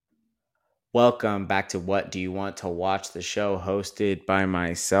Welcome back to What Do You Want to Watch, the show hosted by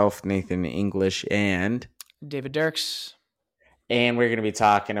myself, Nathan English, David Dirks. and we're going to be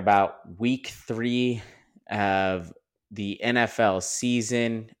talking about week 3 of the NFL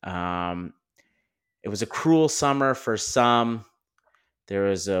season. It was a cruel summer for some. There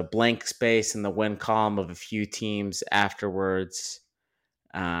was a blank space in the win column of a few teams afterwards.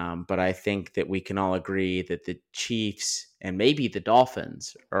 But I think that we can all agree that the Chiefs and maybe the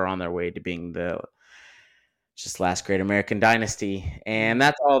Dolphins are on their way to being the just last great American dynasty. And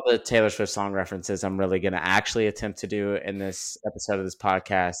that's all the Taylor Swift song references I'm really going to actually attempt to do in this episode of this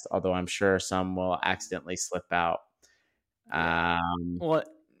podcast, although I'm sure some will accidentally slip out. Well,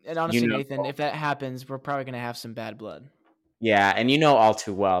 and honestly, you know, Nathan, if that happens, we're probably going to have some bad blood. yeah, and you know all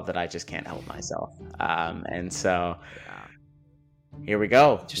too well that I just can't help myself. And so here we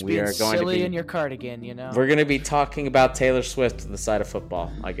go. Just we being are going silly to be in your cardigan, you know. We're going to be talking about Taylor Swift to the side of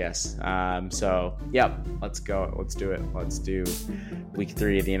football, I guess. So, yep, let's go. Let's do it. Let's do week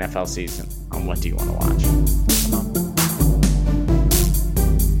 3 of the NFL season on What Do You Want to Watch?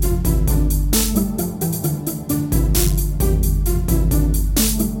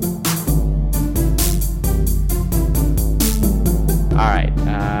 All right,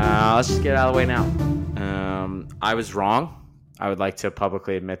 let's just get it out of the way now. I was wrong. I would like to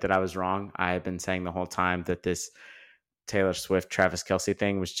publicly admit that I was wrong. I have been saying the whole time that this Taylor Swift, Travis Kelce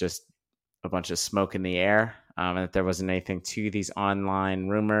thing was just a bunch of smoke in the air, and that there wasn't anything to these online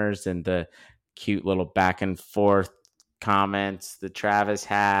rumors and the cute little back and forth comments that Travis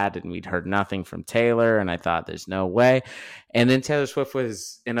had, and we'd heard nothing from Taylor, and I thought there's no way. And then Taylor Swift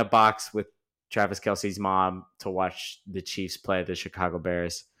was in a box with Travis Kelce's mom to watch the Chiefs play the Chicago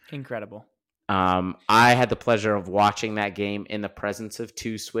Bears. Incredible. I had the pleasure of watching that game in the presence of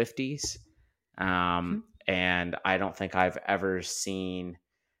two Swifties. And I don't think I've ever seen.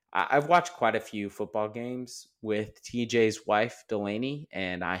 I've watched quite a few football games with TJ's wife, Delaney,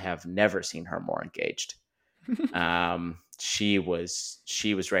 and I have never seen her more engaged. She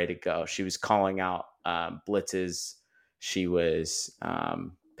was ready to go. She was calling out blitzes. She was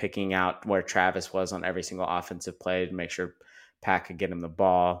picking out where Travis was on every single offensive play to make sure Pat could get him the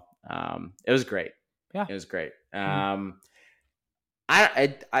ball. It was great. Yeah, it was great. I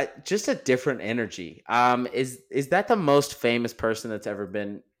just a different energy. Is that the most famous person that's ever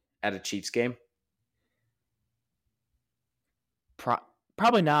been at a Chiefs game?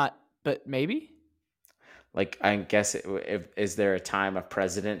 Probably not, but maybe. Like, I guess, is there a time a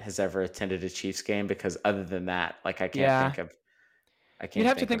president has ever attended a Chiefs game? Because other than that, like, I can't think of. You'd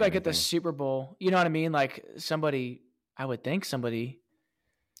have to think like at the Super Bowl. You know what I mean? Like somebody, I would think somebody.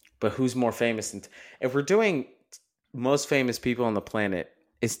 But who's more famous? If we're doing most famous people on the planet,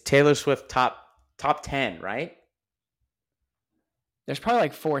 is Taylor Swift top 10, right? There's probably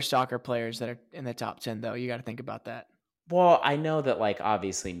like 4 soccer players that are in the top 10, though. You got to think about that. Well, I know that, like,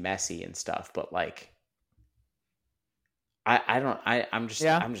 obviously Messi and stuff, but like, I'm just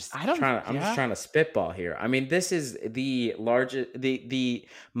trying to spitball here. I mean, this is the largest, the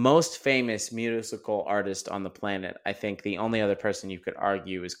most famous musical artist on the planet. I think the only other person you could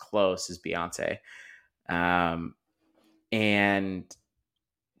argue is close is Beyonce. And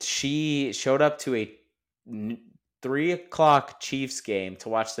she showed up to a 3:00 Chiefs game to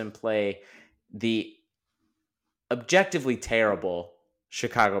watch them play the objectively terrible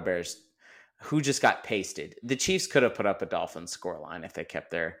Chicago Bears, who just got pasted. The Chiefs could have put up a Dolphins scoreline if they kept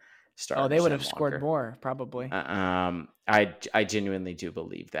their starters. Oh, they would have scored more, probably. I genuinely do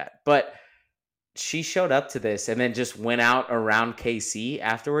believe that. But she showed up to this and then just went out around KC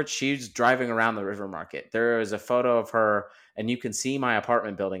afterwards. She was driving around the River Market. There was a photo of her, and you can see my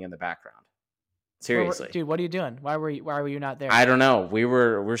apartment building in the background. Seriously, dude, what are you doing? Why were you not there? I don't know.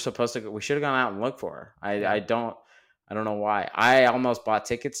 We're supposed to. We should have gone out and looked for her. I don't know why. I almost bought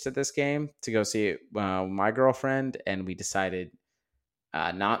tickets to this game to go see my girlfriend, and we decided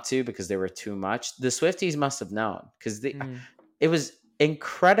not to because they were too much. The Swifties must have known because it was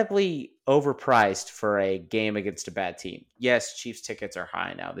incredibly overpriced for a game against a bad team. Yes, Chiefs tickets are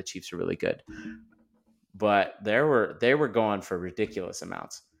high now. The Chiefs are really good, but they were going for ridiculous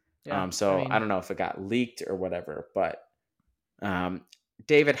amounts. Yeah, I don't know if it got leaked or whatever, but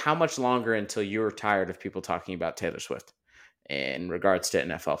David, how much longer until you're tired of people talking about Taylor Swift in regards to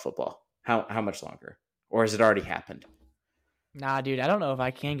NFL football? How much longer? Or has it already happened? Nah, dude, I don't know if I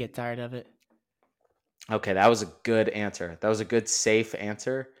can get tired of it. Okay, that was a good answer. That was a good, safe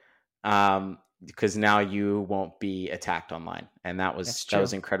answer. Because now you won't be attacked online. And that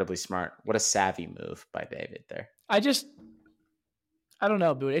was incredibly smart. What a savvy move by David there. I don't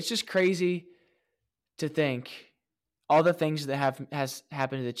know, dude. It's just crazy to think all the things that has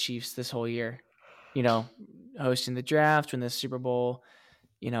happened to the Chiefs this whole year, you know, hosting the draft, win the Super Bowl,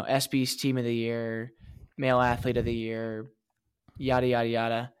 you know, SB's team of the year, male athlete of the year, yada, yada,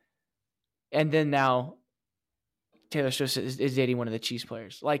 yada. And then now Taylor Swift is dating one of the Chiefs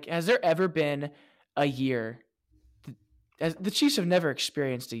players. Like, has there ever been a year? The Chiefs have never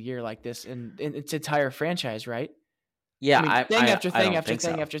experienced a year like this in its entire franchise, right? Yeah, I mean, thing after thing after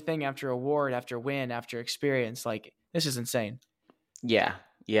thing so. after thing after award after win after experience. Like, this is insane. Yeah,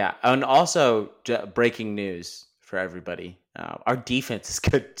 yeah. And also, breaking news for everybody: our defense is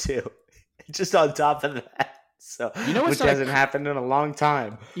good too. Just on top of that, so you know, which hasn't happened in a long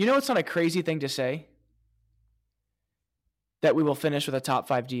time. You know, it's not a crazy thing to say that we will finish with a top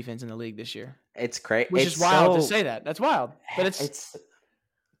 5 defense in the league this year. It's crazy. Which is wild to say that. That's wild, but it's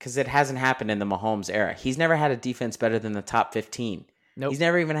because it hasn't happened in the Mahomes era. He's never had a defense better than the top 15. Nope. He's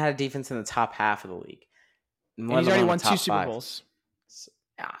never even had a defense in the top half of the league. And he's already won 2 Super Bowls.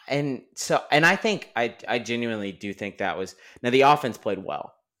 And I think I genuinely do think that was now the offense played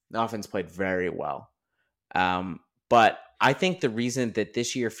well. The offense played very well. But I think the reason that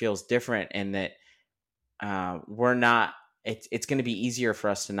this year feels different and that we're not, it's going to be easier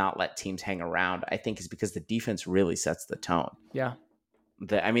for us to not let teams hang around, I think is because the defense really sets the tone. Yeah.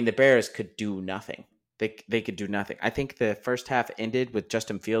 The Bears could do nothing. They could do nothing. I think the first half ended with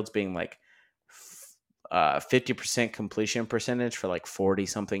Justin Fields being like 50% completion percentage for like 40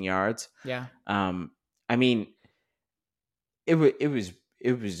 something yards. Yeah. I mean, it was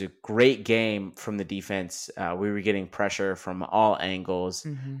a great game from the defense. We were getting pressure from all angles.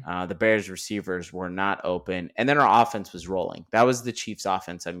 Mm-hmm. The Bears receivers were not open, and then our offense was rolling. That was the Chiefs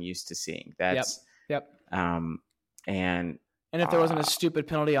offense I'm used to seeing. That's yep. And if there wasn't a stupid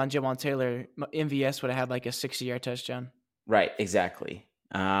penalty on Jawaan Taylor, MVS would have had like a 60-yard touchdown. Right, exactly.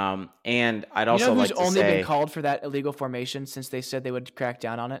 And I'd also who's like to only say, been called for that illegal formation since they said they would crack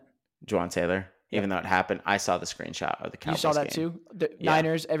down on it? Jawaan Taylor. Even though it happened, I saw the screenshot of the Cowboys. You saw that game. too? The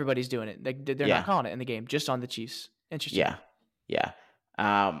Niners, everybody's doing it. They're not calling it in the game, just on the Chiefs. Interesting. Yeah.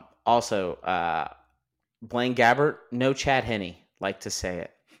 Also, Blaine Gabbert, no Chad Henne. Like to say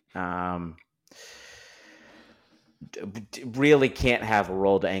it. Really can't have a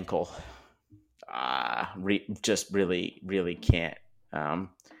rolled ankle. Just really, really can't.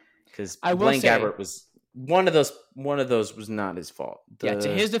 Because Blaine Gabbert was one of those was not his fault.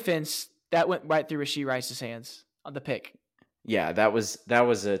 To his defense, that went right through Rashee Rice's hands on the pick. Yeah, that was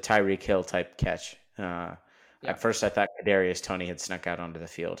a Tyreek Hill type catch. At first, I thought Kadarius Toney had snuck out onto the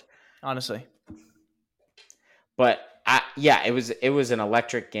field. Honestly, but it was an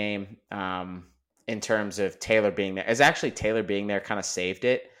electric game. In terms of Taylor being there, it's actually Taylor being there kind of saved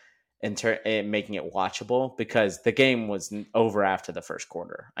it in making it watchable because the game was over after the first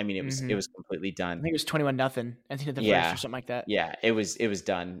quarter. I mean, it was completely done. I think it was 21-0 at the end of the first or something like that. Yeah, it was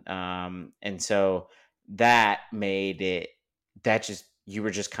done. And so that made it you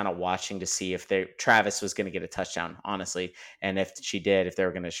were just kind of watching to see if Travis was going to get a touchdown, honestly, and if they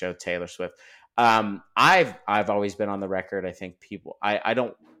were going to show Taylor Swift. I've always been on the record. I think people, I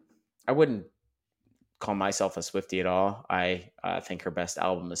wouldn't call myself a Swiftie at all. I think her best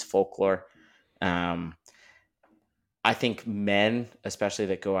album is Folklore. I think men, especially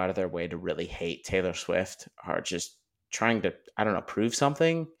that go out of their way to really hate Taylor Swift, are just trying to, I don't know, prove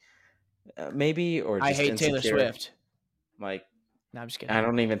something, maybe, or just I hate insecure. Taylor Swift. Like, no, I'm just kidding. I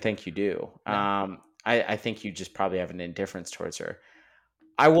don't even think you do. No. I think you just probably have an indifference towards her.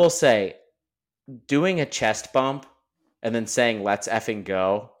 I will say, doing a chest bump and then saying "Let's effing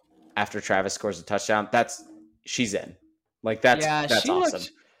go" after Travis scores a touchdown, she's in. Like that's awesome.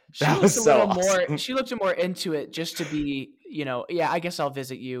 That was so awesome. She looked more into it just to be, I guess I'll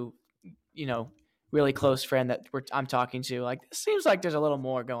visit you, really close friend that I'm talking to. Like, it seems like there's a little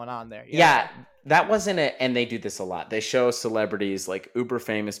more going on there. Yeah, that wasn't it. And they do this a lot. They show celebrities, like uber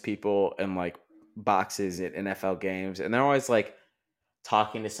famous people, in like boxes at NFL games, and they're always like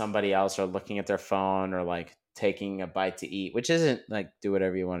talking to somebody else or looking at their phone or like taking a bite to eat, which isn't like do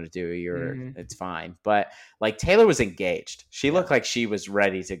whatever you want to do. It's fine. But like Taylor was engaged. She looked like she was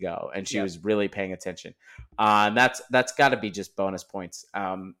ready to go and she was really paying attention. That's got to be just bonus points.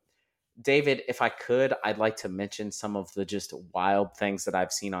 David, if I could, I'd like to mention some of the just wild things that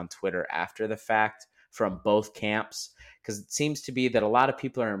I've seen on Twitter after the fact from both camps, because it seems to be that a lot of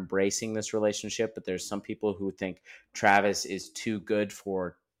people are embracing this relationship, but there's some people who think Travis is too good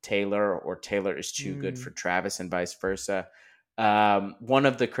for Taylor or Taylor is too good for Travis and vice versa. One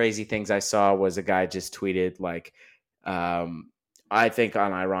of the crazy things I saw was a guy just tweeted like, I think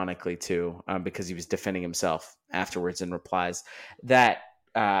unironically too, because he was defending himself afterwards in replies, that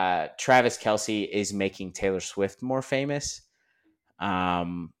Travis Kelce is making Taylor Swift more famous.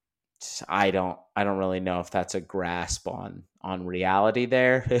 I don't really know if that's a grasp on reality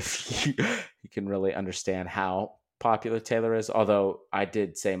there. If you can really understand how popular Taylor is, although I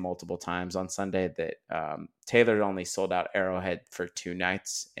did say multiple times on Sunday that Taylor only sold out Arrowhead for 2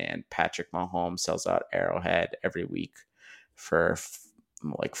 nights, and Patrick Mahomes sells out Arrowhead every week for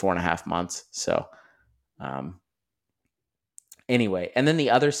like 4.5 months. So anyway, and then the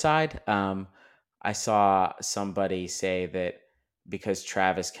other side, I saw somebody say that because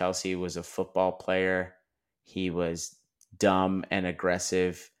Travis Kelce was a football player, he was dumb and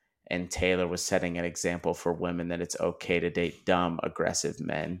aggressive, and Taylor was setting an example for women that it's okay to date dumb, aggressive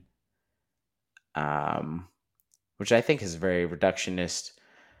men, which I think is a very reductionist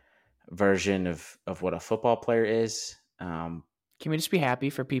version of what a football player is. Can we just be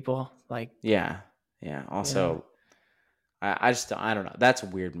happy for people like? Yeah. Also, I don't know. That's a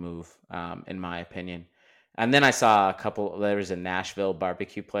weird move, in my opinion. And then I saw a couple. There was a Nashville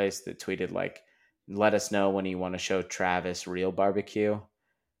barbecue place that tweeted like, "Let us know when you want to show Travis real barbecue."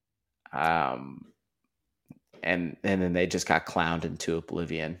 And then they just got clowned into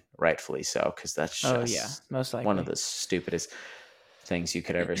oblivion, rightfully so, because that's just most likely one of the stupidest things you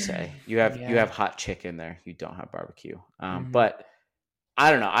could ever say. You have hot chicken there. You don't have barbecue. But I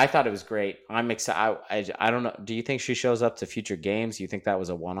don't know. I thought it was great. I'm excited. I don't know. Do you think she shows up to future games? Do you think that was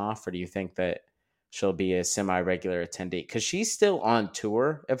a one-off, or do you think that she'll be a semi-regular attendee? Because she's still on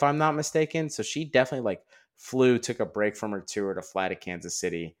tour, if I'm not mistaken. So she definitely like took a break from her tour to fly to Kansas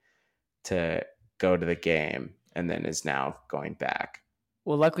City to go to the game, and then is now going back.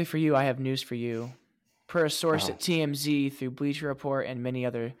 Well, luckily for you, I have news for you. Per a source at TMZ, through Bleacher Report and many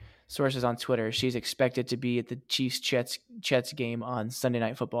other sources on Twitter, she's expected to be at the Chiefs-Jets game on Sunday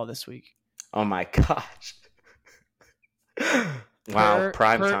Night Football this week. Oh my gosh. Wow,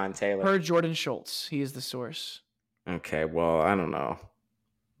 primetime Taylor. Per Jordan Schultz. He is the source. Okay, well, I don't know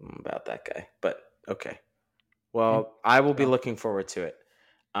about that guy, but okay. Well, I will be looking forward to it.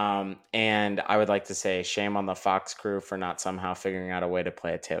 And I would like to say shame on the Fox crew for not somehow figuring out a way to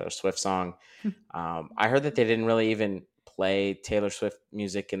play a Taylor Swift song. I heard that they didn't really even play Taylor Swift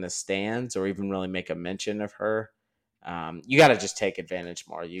music in the stands or even really make a mention of her. You got to just take advantage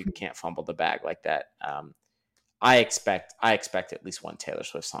more. You can't fumble the bag like that. I expect at least one Taylor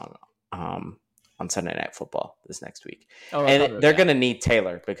Swift song on Sunday Night Football this next week. And they're going to need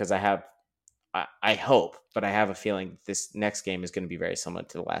Taylor because I hope, but I have a feeling this next game is going to be very similar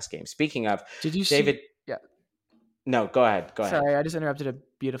to the last game. Speaking of, did you David? Yeah. No, go ahead. Sorry, I just interrupted a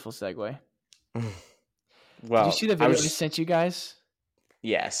beautiful segue. Well, did you see the video I sent you guys?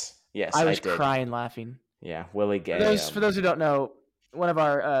 Yes, I was crying laughing. Yeah, Willie Gay. For those who don't know, one of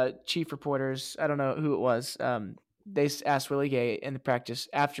our chief reporters, I don't know who it was, they asked Willie Gay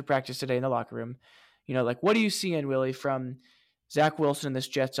after practice today in the locker room, like, what do you see in Willie from Zach Wilson in this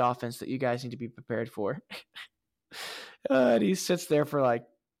Jets offense that you guys need to be prepared for? And he sits there for like,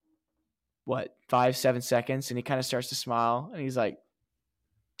 5-7 seconds, and he kind of starts to smile, and he's like,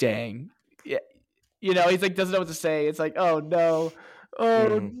 dang. Yeah. He's like, doesn't know what to say. It's like, oh no.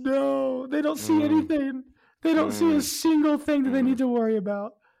 No. They don't see anything. They don't see a single thing that they need to worry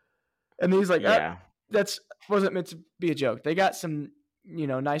about. And he's like, that wasn't meant to be a joke. They got some,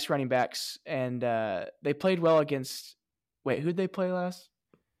 nice running backs, and they played well against. Wait, who'd they play last?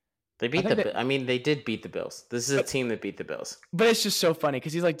 They beat they did beat the Bills. This is a team that beat the Bills. But it's just so funny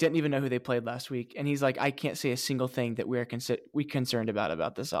because he's like, didn't even know who they played last week, and he's like, I can't say a single thing that we're concerned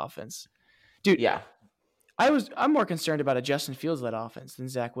about this offense, dude. Yeah, I'm more concerned about a Justin Fields led offense than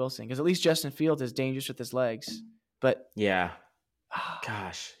Zach Wilson, because at least Justin Fields is dangerous with his legs. But yeah,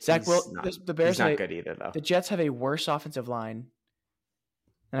 gosh, Zach Wilson, the Bears, he's not good either though. The Jets have a worse offensive line,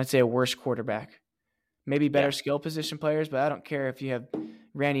 and I'd say a worse quarterback. Maybe better skill position players, but I don't care if you have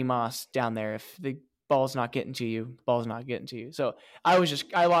Randy Moss down there. If the ball's not getting to you, the ball's not getting to you. So I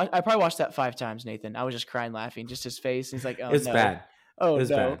probably watched that 5 times, Nathan. I was just crying laughing, just his face. He's like, oh, it's no. Bad. Oh, it was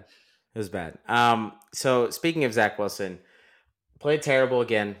no. bad. It was bad. So speaking of Zach Wilson, played terrible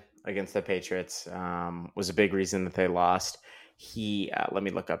again against the Patriots. Was a big reason that they lost. He let me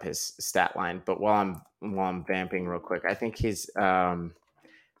look up his stat line, but while I'm vamping real quick, I think he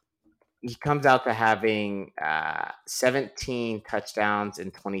comes out to having 17 touchdowns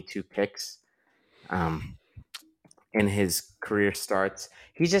and 22 picks in his career starts.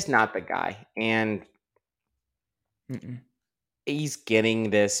 He's just not the guy. And he's getting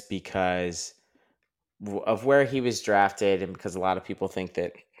this because of where he was drafted, and because a lot of people think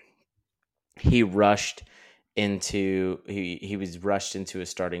that he was rushed into a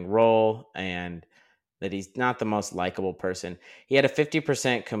starting role, and that he's not the most likable person. He had a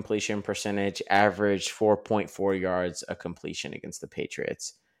 50% completion percentage, averaged 4.4 yards a completion against the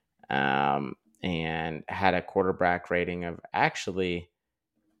Patriots, and had a quarterback rating of actually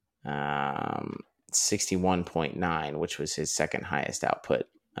 61.9, which was his second highest output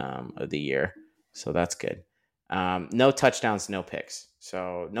of the year. So that's good. No touchdowns, no picks.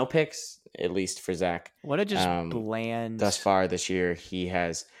 So no picks, at least for Zach. What a just bland. Thus far this year, he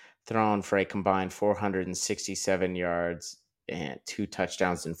has thrown for a combined 467 yards and 2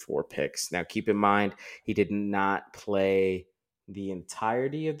 touchdowns and 4 picks. Now, keep in mind, he did not play the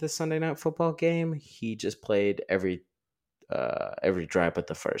entirety of the Sunday Night Football game. He just played every drive but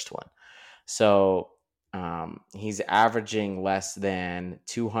the first one. So he's averaging less than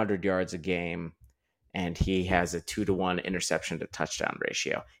 200 yards a game, and he has a 2-to-1 interception to touchdown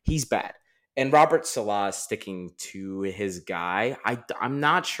ratio. He's bad. And Robert Salah is sticking to his guy. I'm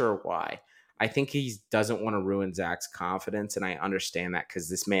not sure why. I think he doesn't want to ruin Zach's confidence, and I understand that because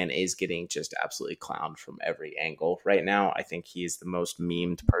this man is getting just absolutely clowned from every angle right now. I think he is the most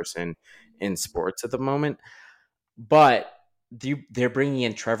memed person in sports at the moment. But they're bringing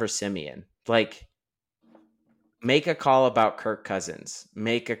in Trevor Siemian. Like, make a call about Kirk Cousins.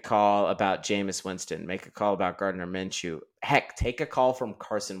 Make a call about Jameis Winston. Make a call about Gardner Minshew. Heck, take a call from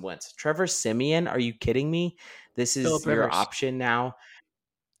Carson Wentz. Trevor Siemian, are you kidding me? This is Phillip your Rivers. option now.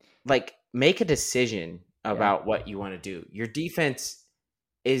 Like, make a decision about what you want to do. Your defense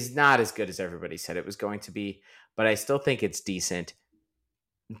is not as good as everybody said it was going to be, but I still think it's decent.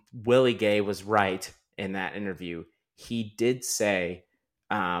 Willie Gay was right in that interview. He did say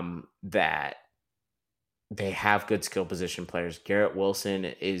that they have good skill position players. Garrett Wilson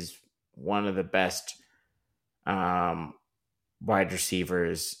is one of the best wide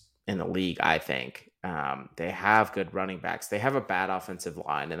receivers in the league, I think. They have good running backs. They have a bad offensive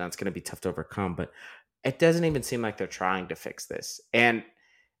line, and that's going to be tough to overcome. But it doesn't even seem like they're trying to fix this. And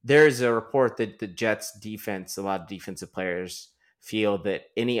there's a report that the Jets defense, a lot of defensive players feel that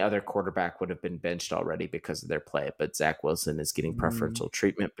any other quarterback would have been benched already because of their play. But Zach Wilson is getting preferential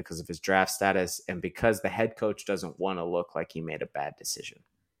treatment because of his draft status and because the head coach doesn't want to look like he made a bad decision.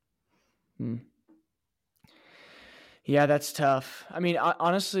 Yeah, that's tough. I mean,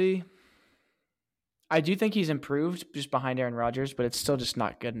 honestly, I do think he's improved just behind Aaron Rodgers, but it's still just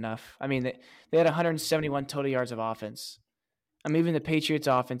not good enough. I mean, they had 171 total yards of offense. I mean, even the Patriots'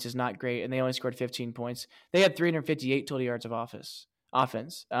 offense is not great, and they only scored 15 points. They had 358 total yards of offense.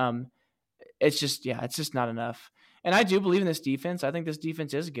 It's just not enough. And I do believe in this defense. I think this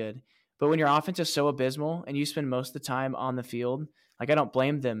defense is good. But when your offense is so abysmal and you spend most of the time on the field, like, I don't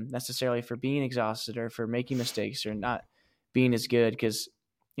blame them necessarily for being exhausted or for making mistakes or not being as good because,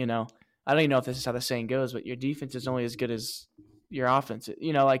 I don't even know if this is how the saying goes, but your defense is only as good as your offense.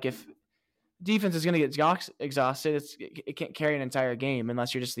 Like, if defense is going to get exhausted, it can't carry an entire game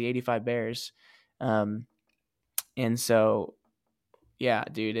unless you're just the 85 Bears. And so, yeah,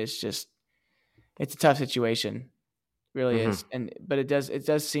 dude, it's a tough situation. It really is. But it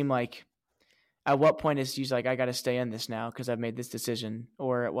does seem like, at what point is he's like, I got to stay in this now because I've made this decision?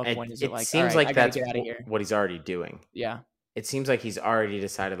 Or at what point is it like, seems all right, like I got to that's get out of here? what he's already doing. Yeah. It seems like he's already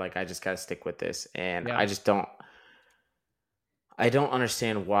decided, like, I just got to stick with this. And Yeah. I don't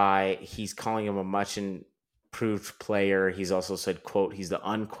understand why he's calling him a much improved player. He's also said, quote, he's the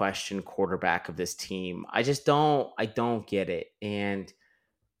unquestioned quarterback of this team. I don't get it. And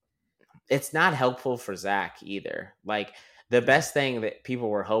it's not helpful for Zach either. Like, the best thing that people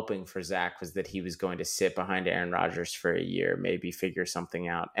were hoping for Zach was that he was going to sit behind Aaron Rodgers for a year, maybe figure something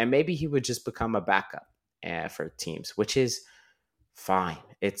out, and maybe he would just become a backup for teams, which is fine.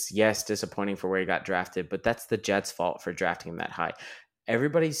 It's, yes, disappointing for where he got drafted, but that's the Jets' fault for drafting him that high.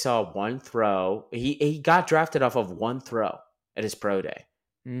 Everybody saw one throw. He got drafted off of one throw at his pro day.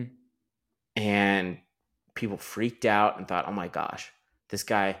 And people freaked out and thought, oh my gosh, this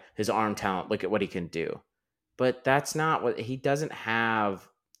guy, his arm talent, look at what he can do. But that's not what he doesn't have.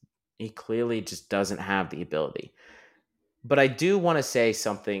 He clearly just doesn't have the ability. But I do want to say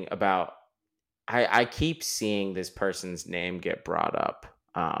something about, I keep seeing this person's name get brought up,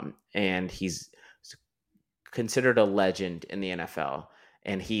 and he's considered a legend in the NFL,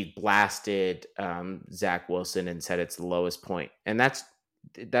 and he blasted Zach Wilson and said it's the lowest point, and that's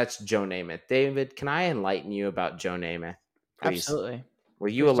Joe Namath. David, can I enlighten you about Joe Namath, please? Absolutely. Will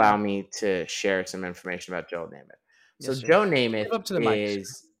you allow me to share some information about Joe Namath? So yes, Joe Namath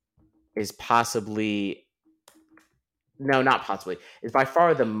is possibly, no, not possibly, is by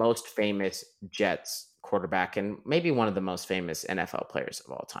far the most famous Jets quarterback and maybe one of the most famous NFL players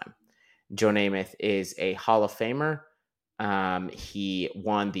of all time. Joe Namath is a Hall of Famer. He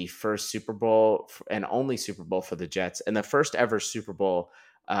won the first Super Bowl and only Super Bowl for the Jets, and the first ever Super Bowl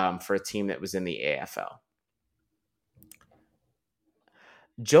for a team that was in the AFL.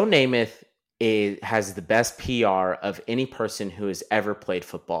 Joe Namath has the best PR of any person who has ever played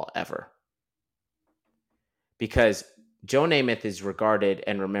football ever. Because Joe Namath is regarded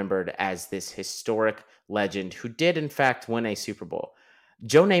and remembered as this historic legend who did, in fact, win a Super Bowl.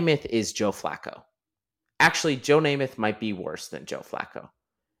 Joe Namath is Joe Flacco. Actually, Joe Namath might be worse than Joe Flacco.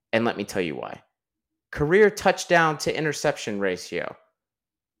 And let me tell you why. Career touchdown to interception ratio.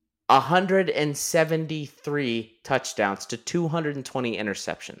 173 touchdowns to 220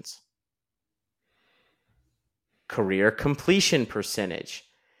 interceptions. Career completion percentage.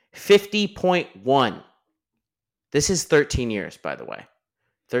 50.1. This is 13 years, by the way.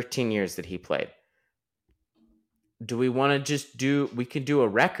 13 years that he played. Do we want to we can do a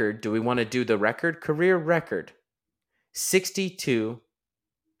record. Do we want to do the record? Career record. 62,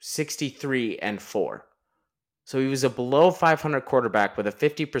 63, and 4. So he was a below 500 quarterback with a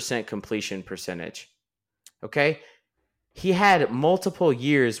 50% completion percentage. Okay? He had multiple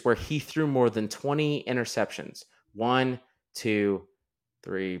years where he threw more than 20 interceptions. 1, 2,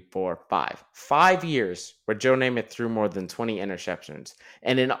 3, 4, 5. 5 years where Joe Namath threw more than 20 interceptions.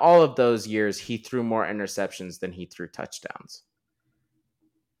 And in all of those years, he threw more interceptions than he threw touchdowns.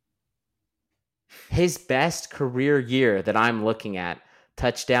 His best career year that I'm looking at,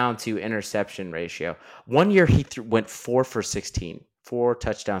 touchdown to interception ratio. 1 year he went 4 for 16. 4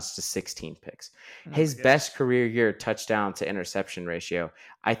 touchdowns to 16 picks. His best career year touchdown to interception ratio,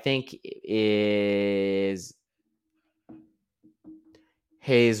 I think, is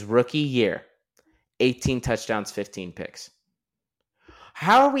his rookie year. 18 touchdowns, 15 picks.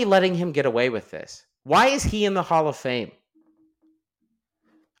 How are we letting him get away with this? Why is he in the Hall of Fame?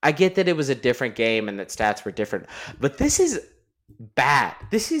 I get that it was a different game and that stats were different, but this is bad.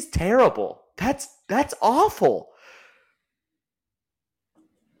 This is terrible. That's awful.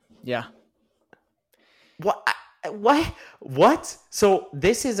 Yeah. What? So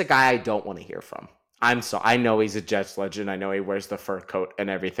this is a guy I don't want to hear from. I know he's a Jets legend. I know he wears the fur coat and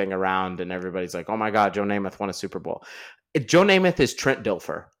everything around, and everybody's like, oh my God, Joe Namath won a Super Bowl. Joe Namath is Trent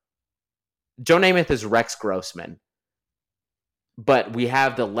Dilfer. Joe Namath is Rex Grossman. But we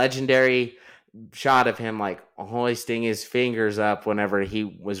have the legendary shot of him like hoisting his fingers up whenever he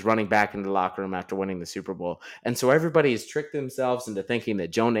was running back into the locker room after winning the Super Bowl. And so everybody has tricked themselves into thinking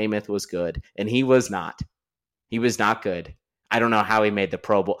that Joe Namath was good, and he was not. He was not good. I don't know how he made the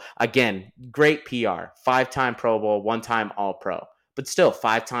Pro Bowl. Again, great PR. 5-time Pro Bowl, 1-time All-Pro. But still,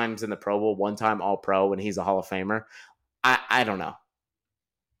 5 times in the Pro Bowl, 1-time All-Pro when he's a Hall of Famer. I don't know.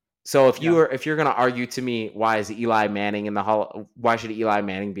 So if you're going to argue to me, why should Eli Manning be in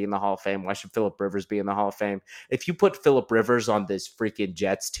the Hall of Fame? Why should Phillip Rivers be in the Hall of Fame? If you put Phillip Rivers on this freaking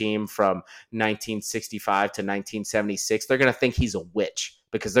Jets team from 1965 to 1976, they're going to think he's a witch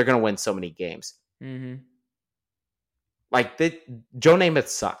because they're going to win so many games. Mm-hmm. Joe Namath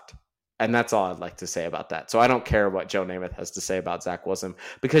sucked. And that's all I'd like to say about that. So I don't care what Joe Namath has to say about Zach Wilson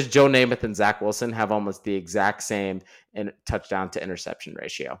because Joe Namath and Zach Wilson have almost the exact same touchdown to interception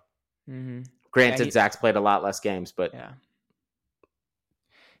ratio. Mm-hmm. Granted, Zach's played a lot less games, but yeah,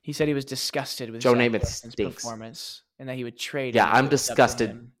 he said he was disgusted with Joe Zach Namath Wilson's stinks. performance, and that he would trade. Yeah, I'm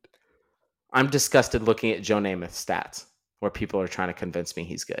disgusted. I'm disgusted looking at Joe Namath's stats, where people are trying to convince me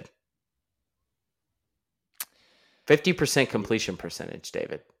he's good. 50% completion percentage,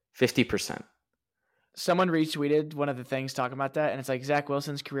 David. 50%. Someone retweeted one of the things talking about that, and it's like Zach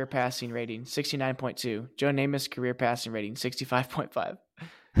Wilson's career passing rating 69.2, Joe Namath's career passing rating 65.5.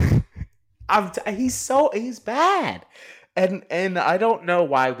 He's bad, and I don't know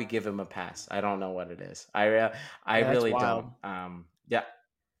why we give him a pass. I don't know what it is. I really don't. Yeah,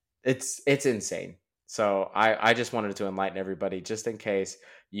 it's insane. So I just wanted to enlighten everybody, just in case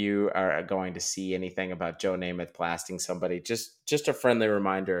you are going to see anything about Joe Namath blasting somebody. Just a friendly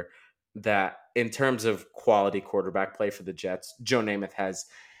reminder that in terms of quality quarterback play for the Jets, Joe Namath has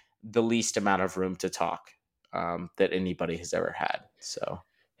the least amount of room to talk that anybody has ever had. So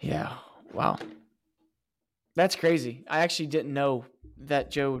yeah. Wow. That's crazy. I actually didn't know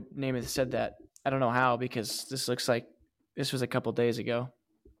that Joe Namath said that. I don't know how, because this looks like this was a couple days ago.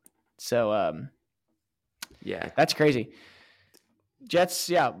 So, yeah, that's crazy. Jets,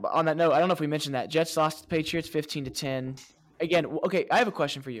 yeah, on that note, I don't know if we mentioned that. Jets lost to the Patriots 15-10. Again, okay, I have a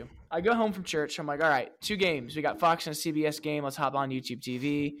question for you. I go home from church. I'm like, all right, 2 games. We got Fox and a CBS game. Let's hop on YouTube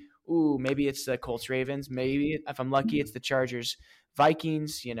TV. Ooh, maybe it's the Colts-Ravens. Maybe, if I'm lucky, it's the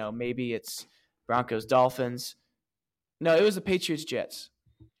Chargers-Vikings. Maybe it's Broncos-Dolphins. No, it was the Patriots-Jets.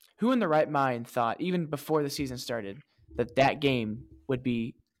 Who in the right mind thought, even before the season started, that game would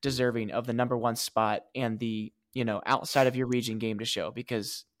be deserving of the number one spot and the, outside of your region game to show,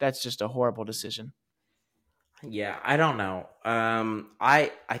 because that's just a horrible decision. Yeah, I don't know.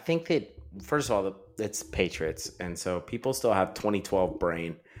 I think that first of all, it's Patriots, and so people still have 2012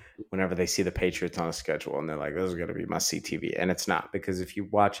 brain whenever they see the Patriots on a schedule, and they're like, "This is going to be must see TV," and it's not, because if you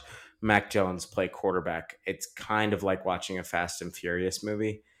watch Mac Jones play quarterback, it's kind of like watching a Fast and Furious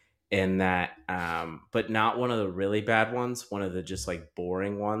movie, in that, but not one of the really bad ones, one of the just like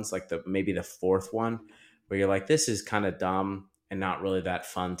boring ones, like maybe the fourth one, where you're like, "This is kind of dumb and not really that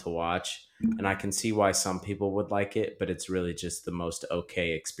fun to watch." And I can see why some people would like it, but it's really just the most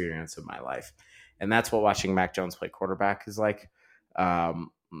okay experience of my life. And that's what watching Mac Jones play quarterback is like.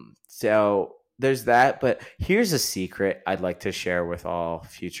 So there's that. But here's a secret I'd like to share with all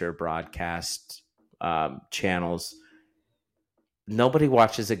future broadcast channels. Nobody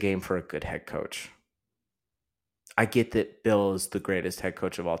watches a game for a good head coach. I get that Bill is the greatest head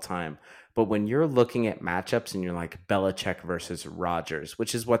coach of all time, but when you're looking at matchups and you're like Belichick versus Rodgers,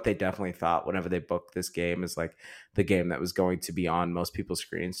 which is what they definitely thought whenever they booked this game, is like the game that was going to be on most people's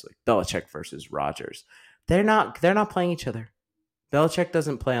screens, like Belichick versus Rodgers. They're not playing each other. Belichick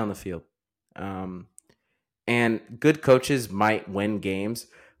doesn't play on the field. And good coaches might win games,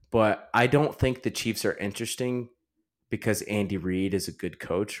 but I don't think the Chiefs are interesting because Andy Reid is a good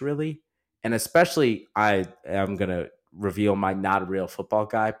coach, really. And especially, I am going to reveal my not a real football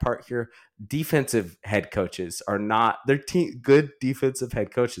guy part here. Defensive head coaches are not, they're good defensive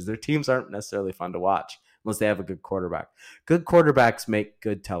head coaches. Their teams aren't necessarily fun to watch unless they have a good quarterback. Good quarterbacks make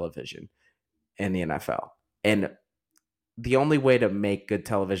good television in the NFL. And the only way to make good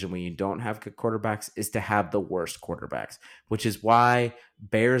television when you don't have good quarterbacks is to have the worst quarterbacks, which is why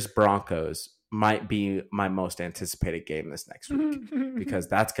Bears Broncos might be my most anticipated game this next week, because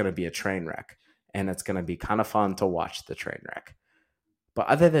that's going to be a train wreck, and it's going to be kind of fun to watch the train wreck. But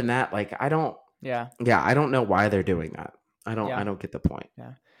other than that, like, I don't know why they're doing that. I don't get the point.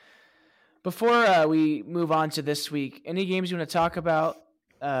 Yeah. Before we move on to this week, any games you want to talk about?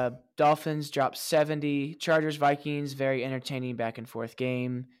 Dolphins dropped 70. Chargers, Vikings, very entertaining back and forth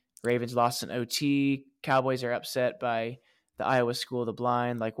game. Ravens lost an OT. Cowboys are upset by the Iowa School of the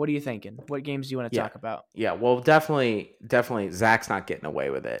Blind. Like, what are you thinking? What games do you want to talk about? Yeah, well, definitely, Zach's not getting away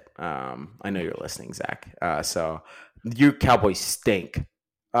with it. I know you're listening, Zach. So you Cowboys stink.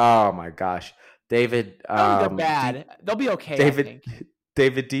 Oh my gosh, David. They're bad. They'll be okay.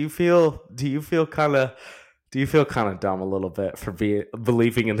 David, do you feel kind of dumb a little bit for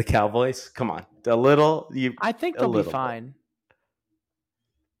believing in the Cowboys? Come on, a little. I think they'll be fine.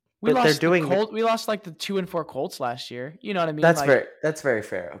 We lost like the 2-4 Colts last year. You know what I mean? That's very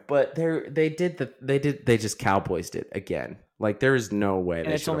fair. But they just Cowboys did again. Like, there is no way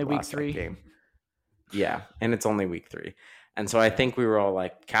they should have lost that game. Yeah, and it's only week 3. And so I think we were all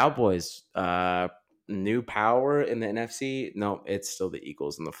like, Cowboys, new power in the NFC. No, it's still the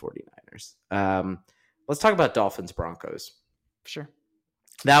Eagles and the 49ers. Let's talk about Dolphins Broncos. Sure.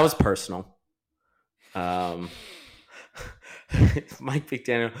 That was personal. Mike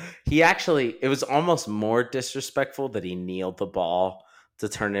McDaniel, it was almost more disrespectful that he kneeled the ball to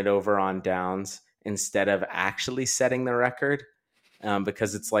turn it over on downs instead of actually setting the record,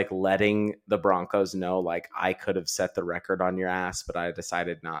 because it's like letting the Broncos know, like, I could have set the record on your ass, but I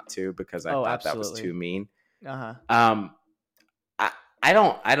decided not to because I thought that was too mean. Uh-huh. I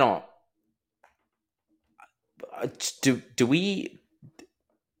don't.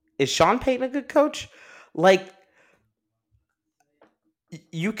 Is Sean Payton a good coach? Like,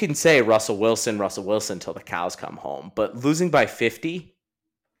 you can say Russell Wilson till the cows come home, but losing by 50,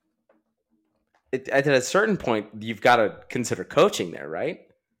 at a certain point, you've got to consider coaching there, right?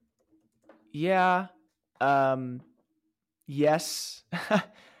 Yeah. Yes.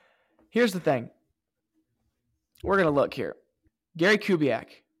 Here's the thing. We're going to look here. Gary Kubiak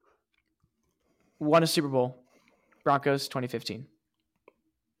won a Super Bowl. Broncos 2015.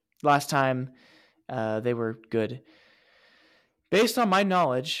 Last time they were good. Based on my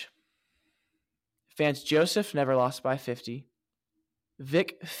knowledge, Vance Joseph never lost by 50.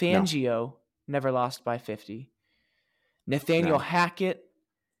 Vic Fangio never lost by 50. Nathaniel Hackett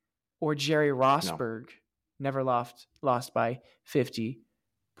or Jerry Rosberg never lost by 50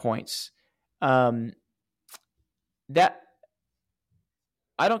 points. That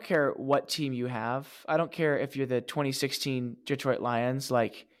I don't care what team you have. I don't care if you're the 2016 Detroit Lions.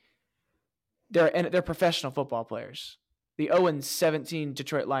 Like, they're professional football players. The 0-17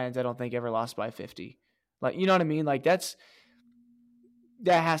 Detroit Lions, I don't think ever lost by 50. Like, you know what I mean? Like, that's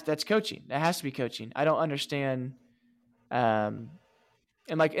coaching. That has to be coaching. I don't understand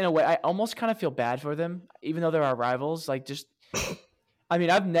And like in a way, I almost kind of feel bad for them, even though they're our rivals. Like just, I mean,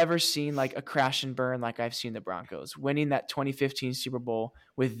 I've never seen like a crash and burn like I've seen the Broncos winning that 2015 Super Bowl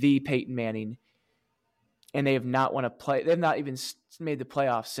with the Peyton Manning, and they have not won a play. They've not even made the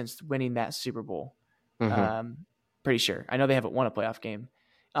playoffs since winning that Super Bowl. Mm-hmm. Pretty sure. I know they haven't won a playoff game.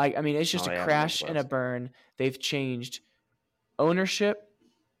 I mean, it's just Oh, a they haven't made the crash and a playoffs. burn. They've changed ownership.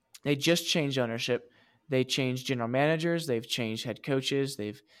 They just changed ownership. They changed general managers. They've changed head coaches.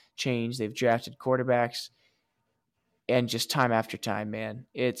 They've drafted quarterbacks. And just time after time, man,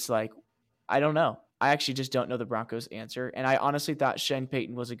 it's like, I don't know. I actually just don't know the Broncos' answer. And I honestly thought Sean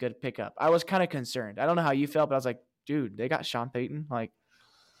Payton was a good pickup. I was kind of concerned. I don't know how you felt, but I was like, dude, they got Sean Payton. Like,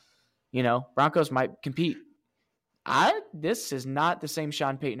 Broncos might compete. This is not the same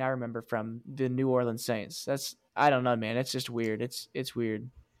Sean Payton I remember from the New Orleans Saints. I don't know, man. It's just weird. It's weird.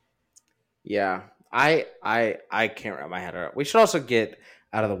 Yeah, I can't wrap my head around. We should also get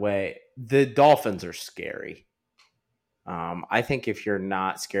out of the way. The Dolphins are scary. I think if you're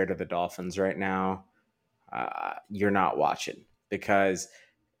not scared of the Dolphins right now, you're not watching, because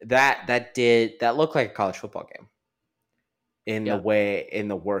that looked like a college football game in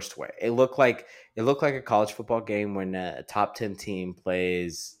the worst way. It looked like a college football game when a top 10 team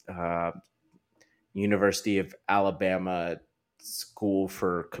plays University of Alabama School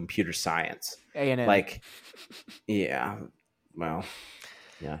for Computer Science. A&M. Like, yeah, well,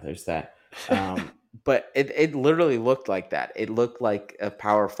 yeah, there's that. But it literally looked like that. It looked like a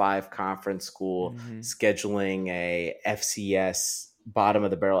Power 5 conference school scheduling a FCS, bottom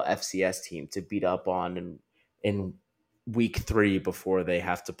of the barrel FCS team to beat up on in week 3 before they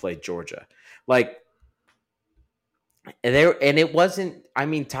have to play Georgia. Like, and it wasn't, I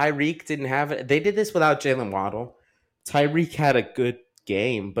mean, Tyreek didn't have it. They did this without Jalen Waddle. Tyreek had a good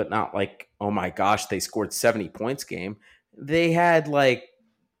game, but not like, oh my gosh, they scored 70 points game. They had like,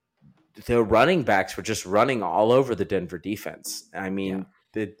 the running backs were just running all over the Denver defense. I mean,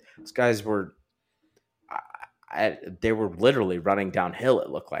 those guys were, they were literally running downhill. It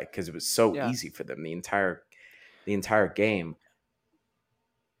looked like, because it was so easy for them the entire game.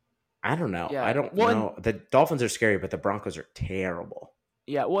 I don't know. I don't know. The Dolphins are scary, but the Broncos are terrible.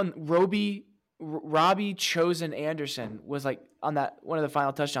 Yeah, Robbie Chosen Anderson was like on that one of the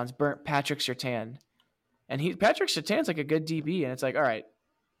final touchdowns, burnt Patrick Surtain, and Patrick Surtain's like a good DB, and it's like, all right,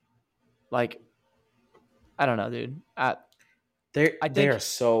 like, I don't know, dude. They're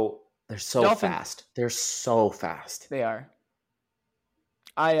so fast. They're so fast. They are.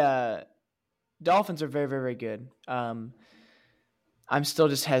 Dolphins are very, very, very good. I'm still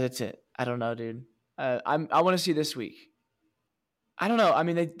just hesitant. I don't know, dude. I want to see this week. I don't know. I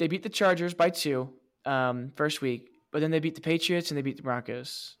mean, they beat the Chargers by 2 first week, but then they beat the Patriots and they beat the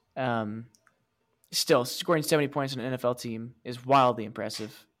Broncos. Still, scoring 70 points on an NFL team is wildly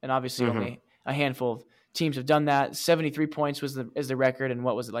impressive, and obviously only a handful of teams have done that. 73 points is the record, and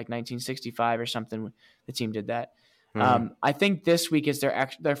what was it, like 1965 or something? The team did that. I think this week is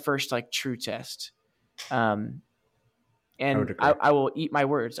their first like true test. And I will eat my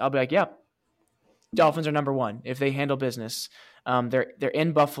words. I'll be like, yeah, Dolphins are number 1 if they handle business. They're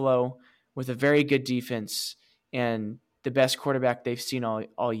in Buffalo with a very good defense and the best quarterback they've seen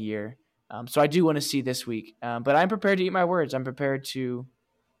all year. So I do want to see this week, but I'm prepared to eat my words. I'm prepared to,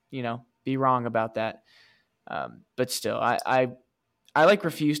 be wrong about that. But still, I like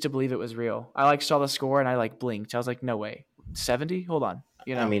refuse to believe it was real. I like saw the score and I like blinked. I was like, no way, 70? Hold on.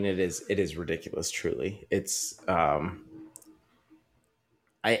 I mean, it is ridiculous. Truly, it's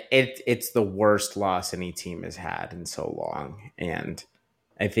it's the worst loss any team has had in so long, and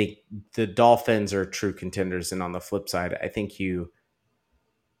I think the Dolphins are true contenders. And on the flip side, I think the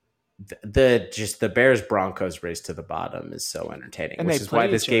Bears Broncos race to the bottom is so entertaining, which is why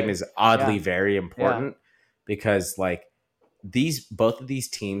this game is oddly very important, because like both of these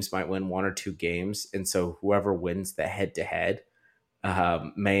teams might win 1 or 2 games, and so whoever wins the head to head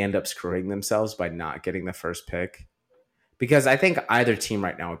may end up screwing themselves by not getting the first pick. Because I think either team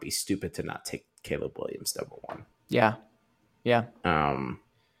right now would be stupid to not take Caleb Williams number 1. Yeah.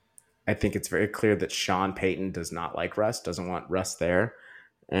 I think it's very clear that Sean Payton does not like Russ, doesn't want Russ there.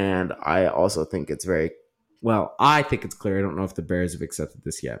 And I also think it's I think it's clear. I don't know if the Bears have accepted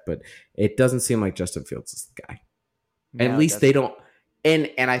this yet, but it doesn't seem like Justin Fields is the guy. No, at least they don't.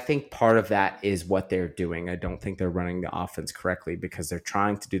 And I think part of that is what they're doing. I don't think they're running the offense correctly, because they're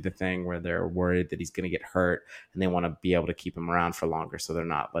trying to do the thing where they're worried that he's going to get hurt and they want to be able to keep him around for longer, so they're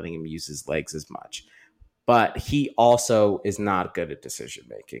not letting him use his legs as much. But he also is not good at decision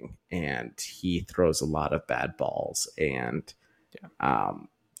making, and he throws a lot of bad balls, and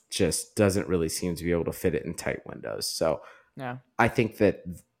just doesn't really seem to be able to fit it in tight windows. So Yeah. I think that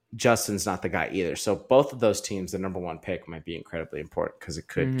Justin's not the guy either. So both of those teams, the number one pick might be incredibly important because it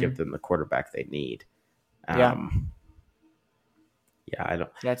could give them the quarterback they need. Yeah. Yeah, I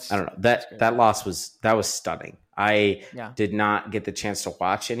don't That's know. that's great. That loss was stunning. I Yeah. did not get the chance to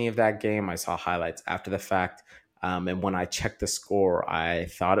watch any of that game. I saw highlights after the fact. And when I checked the score, I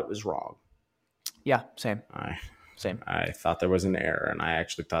thought it was wrong. Yeah, same. I thought there was an error, and I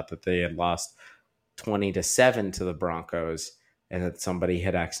actually thought that they had lost 20-7 to the Broncos, and that somebody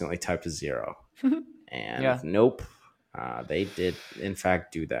had accidentally typed a 0. And nope, they did in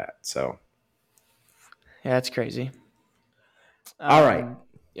fact do that. So yeah, that's crazy. All right.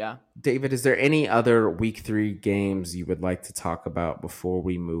 Yeah. David, is there any other week 3 games you would like to talk about before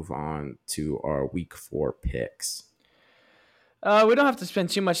we move on to our week 4 picks? We don't have to spend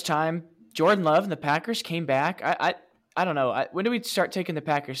too much time. Jordan Love and the Packers came back. I don't know. When do we start taking the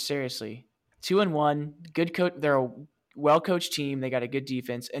Packers seriously? 2-1, good coach. They're a well-coached team. They got a good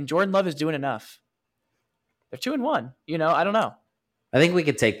defense, and Jordan Love is doing enough. They're 2-1. I don't know. I think we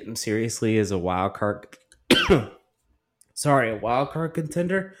could take them seriously as a wild card. A wild card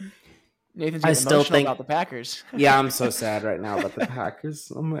contender. Nathan's getting emotional about the Packers. Yeah, I'm so sad right now about the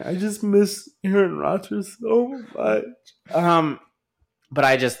Packers. I just miss Aaron Rodgers so much. But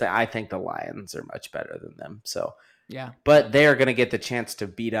I think the Lions are much better than them. So yeah, but they are going to get the chance to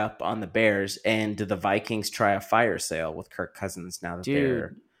beat up on the Bears. And do the Vikings try a fire sale with Kirk Cousins now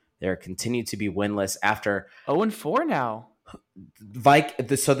that they're continued to be winless after 0-4 now?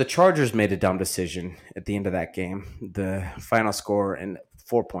 So the Chargers made a dumb decision at the end of that game. The final score and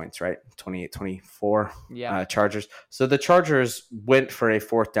 4 points, right? 28-24. Yeah. Chargers. So the Chargers went for a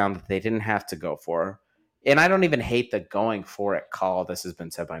 4th down that they didn't have to go for. And I don't even hate the going for it call. This has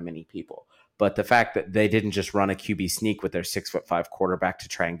been said by many people. But the fact that they didn't just run a QB sneak with their 6'5" quarterback to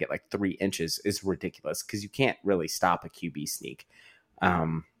try and get like 3 inches is ridiculous because you can't really stop a QB sneak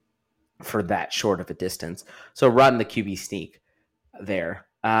for that short of a distance. So run the QB sneak there.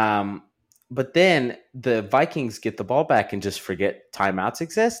 But then the Vikings get the ball back and just forget timeouts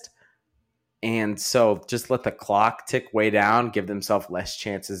exist. And so just let the clock tick way down, give themselves less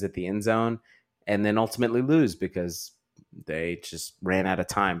chances at the end zone, and then ultimately lose because they just ran out of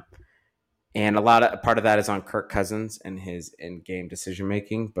time. And part of that is on Kirk Cousins and his in-game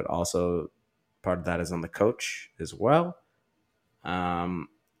decision-making, but also part of that is on the coach as well.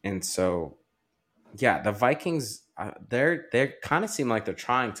 And so, yeah, the Vikings, they kind of seem like they're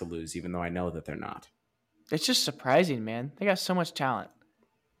trying to lose, even though I know that they're not. It's just surprising, man. They got so much talent.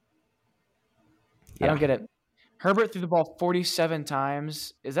 Yeah. I don't get it. Herbert threw the ball 47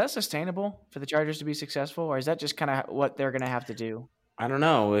 times. Is that sustainable for the Chargers to be successful, or is that just kind of what they're going to have to do? I don't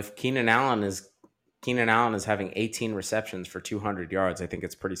know. If Keenan Allen is having 18 receptions for 200 yards, I think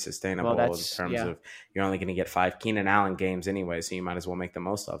it's pretty sustainable in terms of you're only going to get 5 Keenan Allen games anyway, so you might as well make the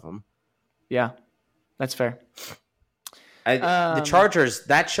most of them. Yeah, that's fair. The Chargers,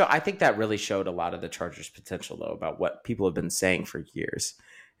 I think that really showed a lot of the Chargers' potential, though, about what people have been saying for years,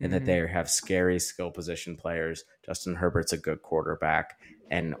 and that they have scary skill position players. Justin Herbert's a good quarterback,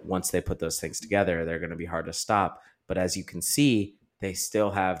 and once they put those things together, they're going to be hard to stop. But as you can see, they still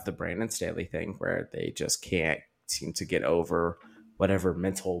have the Brandon Staley thing where they just can't seem to get over whatever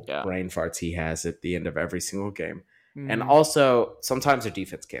mental brain farts he has at the end of every single game. And also, sometimes their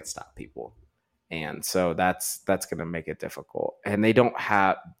defense can't stop people. And so that's going to make it difficult. And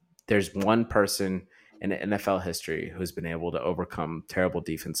there's one person in NFL history who's been able to overcome terrible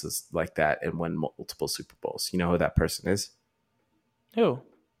defenses like that and win multiple Super Bowls. You know who that person is? Who?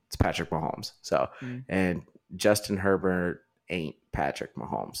 It's Patrick Mahomes. So, and Justin Herbert ain't Patrick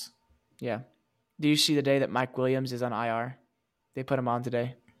Mahomes. Yeah. Do you see the day that Mike Williams is on IR? They put him on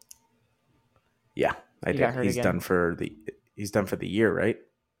today. Yeah, I did. He's done for the year, right?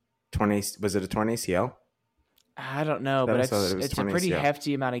 Was it a 20 ACL? I don't know, but it's a pretty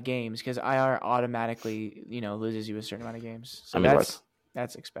hefty amount of games because IR automatically, loses you a certain amount of games. So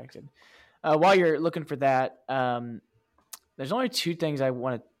that's expected. While you're looking for that, there's only 2 things I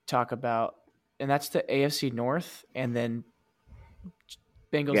want to talk about, and that's the AFC North and then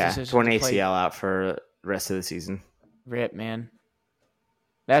Bengals decision. Torn ACL out for the rest of the season. Rip, man.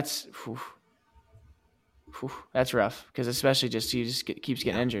 That's rough because especially keeps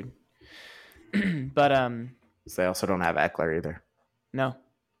getting injured. But they also don't have Eckler either. No.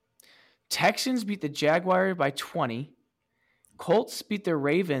 Texans beat the Jaguars by 20. Colts beat the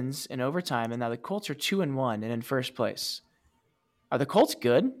Ravens in overtime, and now the Colts are 2-1 and in first place. Are the Colts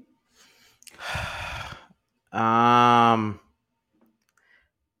good?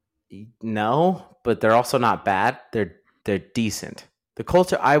 No, but they're also not bad. They're decent. The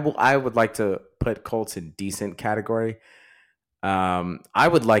Colts I would like to put Colts in decent category. I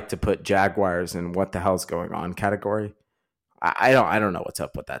would like to put Jaguars in what the hell's going on category. I don't know what's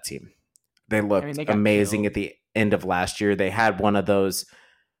up with that team. They looked they got amazing killed. at the end of last year. They had one of those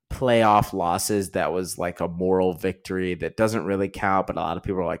playoff losses that was like a moral victory that doesn't really count, but a lot of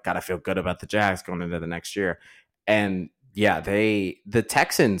people are like, gotta feel good about the Jags going into the next year. And yeah, the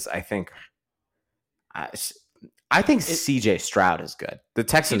Texans, I think CJ Stroud is good. The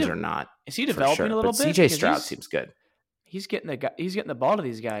Texans are not. Is he developing a little bit? CJ Stroud seems good. He's getting the ball to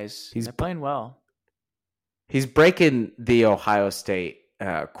these guys. They're playing well. He's breaking the Ohio State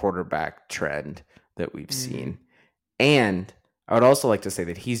quarterback trend that we've seen. And I would also like to say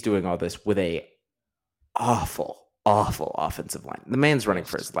that he's doing all this with a awful offensive line. The man's running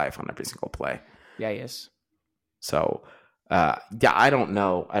for his life on every single play. Yeah, he is. So, I don't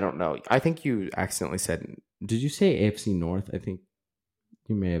know. I think you accidentally said, did you say AFC North? I think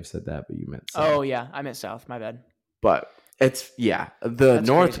you may have said that, but you meant South. Oh, yeah. I meant South. My bad. But it's, the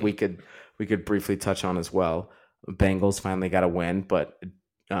North crazy. we could briefly touch on as well. Bengals finally got a win, but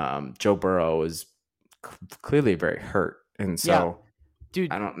Joe Burrow is clearly very hurt. And so,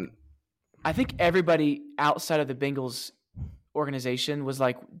 dude, I think everybody outside of the Bengals organization was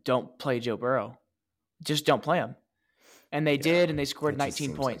like, don't play Joe Burrow. Just don't play him. And they did, and they scored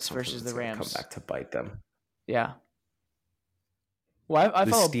 19 points versus the Rams. Come back to bite them. Yeah. Well, I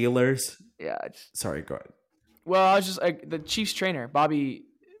the follow Steelers. Yeah. Sorry, go ahead. Well, I was just the Chiefs trainer, Bobby,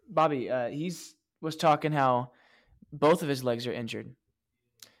 he's was talking how both of his legs are injured.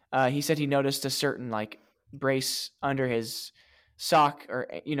 He said he noticed a certain like brace under his sock or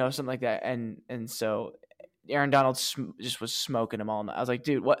something like that, and so Aaron Donald just was smoking him all night. I was like,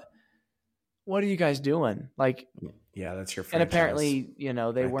 dude, what are you guys doing? Like, yeah, that's your franchise. And apparently,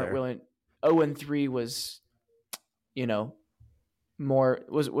 they weren't willing. 0-3 was,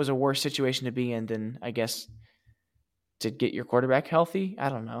 was a worse situation to be in than, I guess, to get your quarterback healthy. I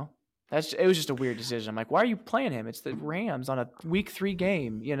don't know. It was just a weird decision. I'm like, why are you playing him? It's the Rams on a week 3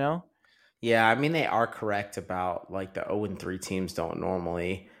 game, Yeah, I mean, they are correct about like the 0-3 teams don't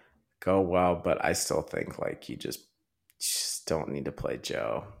normally go well, but I still think like you just don't need to play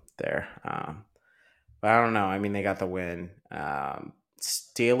Joe there. But I don't know. I mean, they got the win.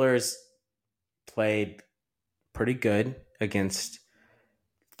 Steelers played pretty good against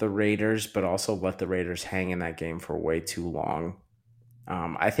the Raiders, but also let the Raiders hang in that game for way too long.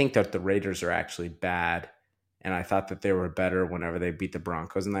 I think that the Raiders are actually bad, and I thought that they were better whenever they beat the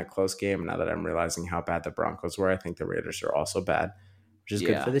Broncos in that close game. Now that I'm realizing how bad the Broncos were, I think the Raiders are also bad, which is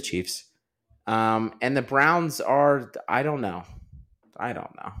good for the Chiefs. And the Browns are, I don't know.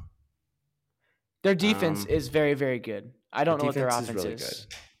 Their defense is very, very good. I don't know what their offense is.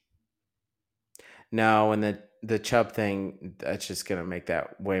 Good. No, and the Chubb thing, that's just going to make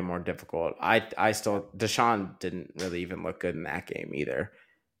that way more difficult. Deshaun didn't really even look good in that game either.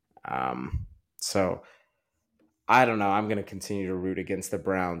 So I don't know. I'm going to continue to root against the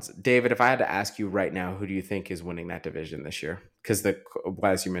Browns. David, if I had to ask you right now, who do you think is winning that division this year? Because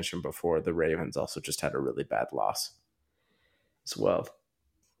as you mentioned before, the Ravens also just had a really bad loss as well.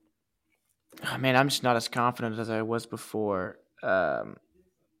 Oh, man, I'm just not as confident as I was before. I'm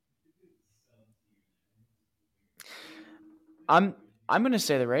going to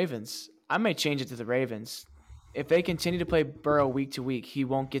say the Ravens. I may change it to the Ravens. If they continue to play Burrow week to week, he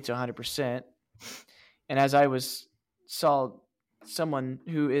won't get to 100%. And as I saw someone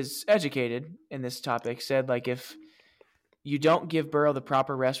who is educated in this topic said, like, if you don't give Burrow the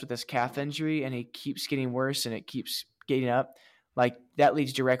proper rest with this calf injury and he keeps getting worse and it keeps getting up, like that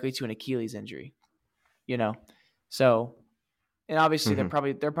leads directly to an Achilles injury, So, and obviously they're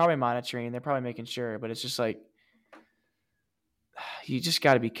probably monitoring, they're probably making sure, but it's just like, you just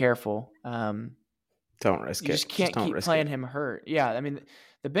got to be careful. Don't risk it. You just can't keep playing him hurt. Yeah, I mean,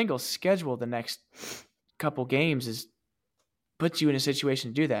 the Bengals' schedule the next couple games puts you in a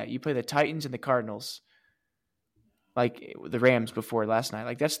situation to do that. You play the Titans and the Cardinals, like the Rams before last night.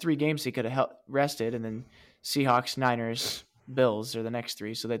 Like that's 3 games he could have rested, and then Seahawks, Niners, Bills are the next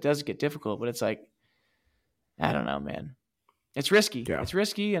 3. So that does get difficult, but it's like, I don't know, man. It's risky. Yeah. It's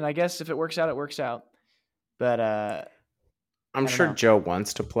risky, and I guess if it works out, it works out. But I'm sure Joe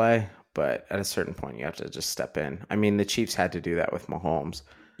wants to play, but at a certain point, you have to just step in. I mean, the Chiefs had to do that with Mahomes.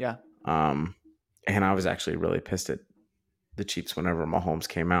 Yeah. And I was actually really pissed at the Chiefs whenever Mahomes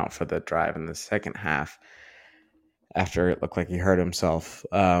came out for the drive in the second half after it looked like he hurt himself.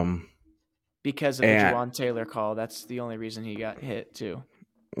 Because of the Juwan Taylor call. That's the only reason he got hit, too.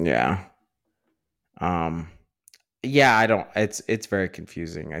 Yeah. Yeah, it's very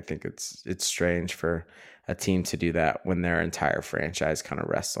confusing. I think it's strange for a team to do that when their entire franchise kind of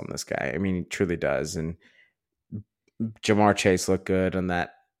rests on this guy. I mean, he truly does. And Jamar Chase looked good on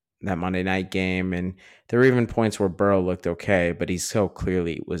that Monday night game, and there were even points where Burrow looked okay, but he so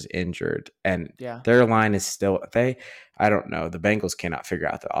clearly was injured, and Yeah. their line is still I don't know. The Bengals cannot figure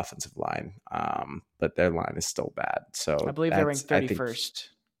out the offensive line, but their line is still bad. I So believe they're ranked I think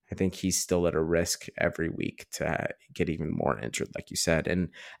 31st. he's still at a risk every week to get even more injured, like you said, and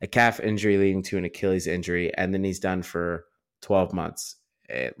a calf injury leading to an Achilles injury, and then he's done for 12 months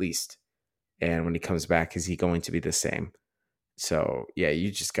at least. And when he comes back, is he going to be the same? So yeah, you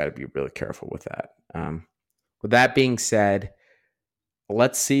just got to be really careful with that. With that being said,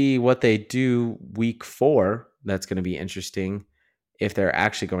 let's see what they do week 4. That's going to be interesting if they're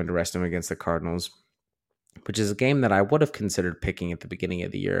actually going to rest him against the Cardinals, which is a game that I would have considered picking at the beginning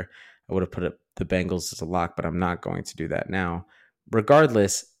of the year. I would have put the Bengals as a lock, but I'm not going to do that now.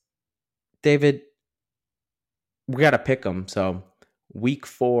 Regardless, David, we got to pick them. So week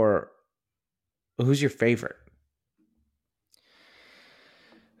 4, who's your favorite?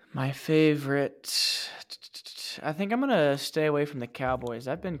 My favorite, I think I'm gonna stay away from the Cowboys.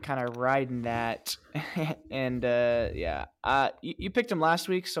 I've been kind of riding that, and yeah, you picked them last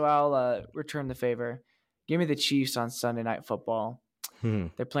week, so I'll return the favor. Give me the Chiefs on Sunday Night Football.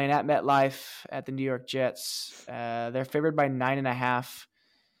 They're playing at MetLife at the New York Jets. They're favored by 9.5,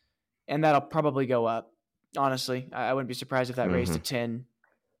 and that'll probably go up. Honestly, I wouldn't be surprised if that raised to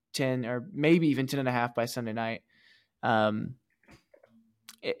 10, or maybe even 10.5 by Sunday night.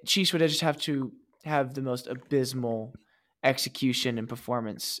 Chiefs would just have to have the most abysmal execution and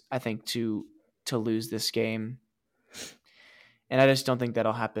performance, I think, to lose this game, and I just don't think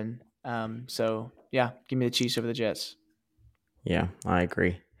that'll happen. So yeah, give me the Chiefs over the Jets. Yeah, I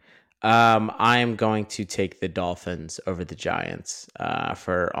agree. I am going to take the Dolphins over the Giants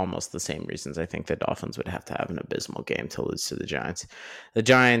for almost the same reasons. I think the Dolphins would have to have an abysmal game to lose to the Giants. The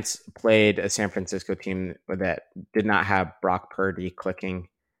Giants played a San Francisco team that did not have Brock Purdy clicking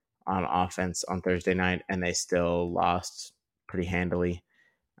on offense on Thursday night, and they still lost pretty handily.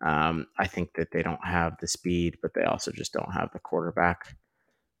 I think that they don't have the speed, but they also just don't have the quarterback.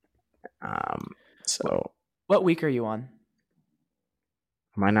 So what week are you on?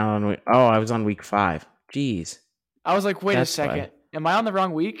 Am I not on week? Oh, I was on week 5. Jeez. I was like, wait a second. Am I on the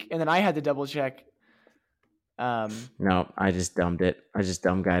wrong week? And then I had to double check. No, I just dumbed it. I just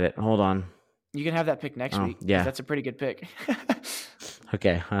dumb guyed it. Hold on. You can have that pick next week. Yeah. That's a pretty good pick.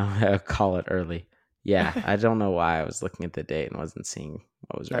 Okay. I'll call it early. Yeah. I don't know why I was looking at the date and wasn't seeing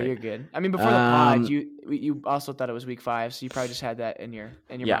what was right. No, you're good. I mean, before the pod, you also thought it was week 5, so you probably just had that in your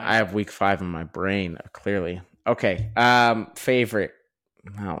mind. I have week 5 in my brain, clearly. Okay. Favorite.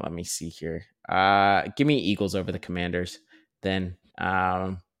 Oh, let me see here. Give me Eagles over the Commanders. Then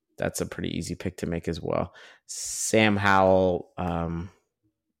that's a pretty easy pick to make as well. Sam Howell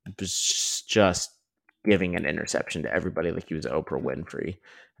was just giving an interception to everybody like he was Oprah Winfrey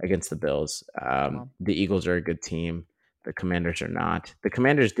against the Bills. The Eagles are a good team. The Commanders are not. The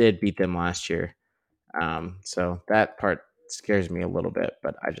Commanders did beat them last year. So that part scares me a little bit,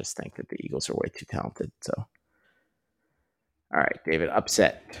 but I just think that the Eagles are way too talented. So, all right, David,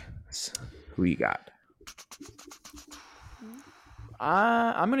 upset. Who you got?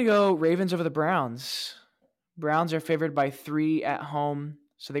 I'm going to go Ravens over the Browns. Browns are favored by 3 at home,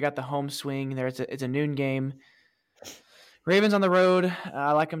 so they got the home swing. It's a noon game. Ravens on the road.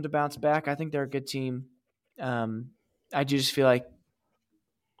 I like them to bounce back. I think they're a good team. I just feel like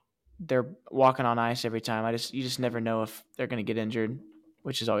they're walking on ice every time. You just never know if they're going to get injured,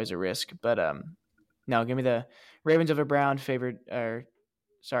 which is always a risk. But no, give me the Ravens over Browns favored by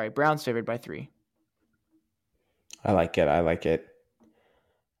 3. I like it.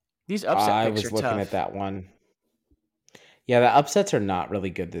 These upset picks was are looking tough. at that one. Yeah, the upsets are not really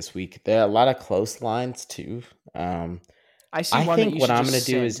good this week. There are a lot of close lines too. I think what I'm going to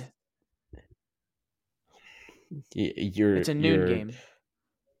do is it's a noon game.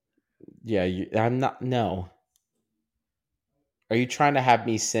 Yeah, I'm not. No. Are you trying to have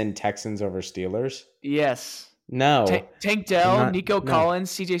me send Texans over Steelers? Yes. No. Tank Dell, Nico Collins,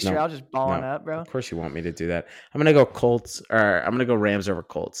 CJ Stroud just balling up, bro. Of course you want me to do that. I'm going to go Colts, or I'm going to go Rams over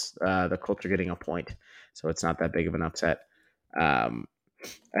Colts. The Colts are getting a point, so it's not that big of an upset. I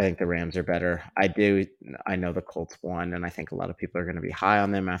think the Rams are better. I know the Colts won, and I think a lot of people are going to be high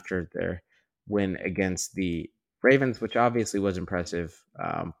on them after their win against the Ravens, which obviously was impressive.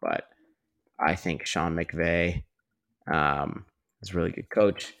 But I think Sean McVay is a really good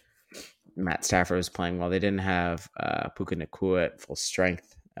coach. Matt Stafford was playing well. They didn't have Puka Nacua at full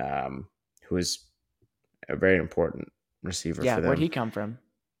strength, who is a very important receiver for them. Yeah, where'd he come from?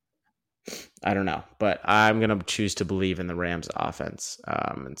 I don't know, but I'm going to choose to believe in the Rams offense,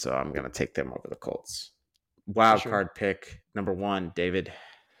 and so I'm going to take them over the Colts. for Wild sure. card pick number 1, David.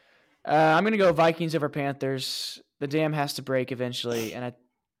 I'm gonna go Vikings over Panthers. The dam has to break eventually, and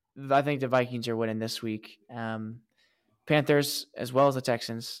I think the Vikings are winning this week. Panthers as well as the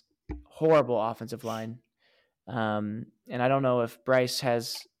Texans, horrible offensive line, and I don't know if Bryce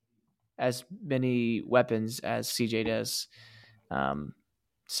has as many weapons as CJ does. Um,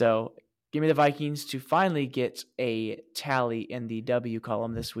 so give me the Vikings to finally get a tally in the W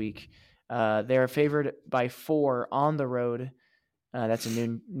column this week. They're favored by 4 on the road. That's a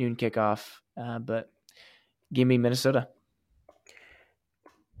noon kickoff, but give me Minnesota.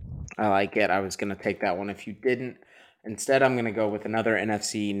 I like it. I was going to take that one if you didn't. Instead, I'm going to go with another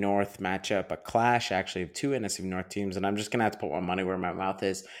NFC North matchup, a clash actually of 2 NFC North teams, and I'm just going to have to put my money where my mouth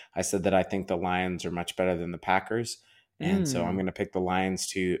is. I said that I think the Lions are much better than the Packers, and so I'm going to pick the Lions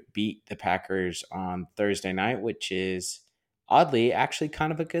to beat the Packers on Thursday night, which is oddly actually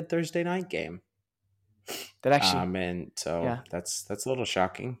kind of a good Thursday night game. That actually, and so yeah. that's a little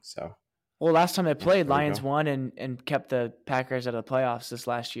shocking. So, well, last time they played, there you Lions go. won and kept the Packers out of the playoffs this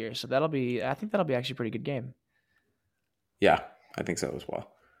last year. So I think that'll be actually a pretty good game. Yeah, I think so as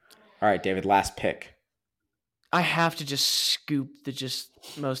well. All right, David, last pick. I have to just scoop the just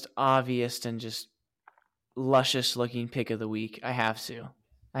most obvious and just luscious looking pick of the week. I have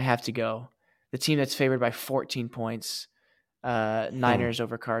to go. The team that's favored by 14 points, Niners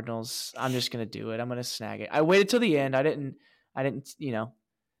over Cardinals. I'm just going to do it. I'm going to snag it. I waited till the end. I didn't,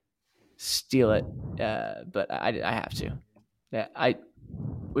 steal it. But I have to. Yeah, I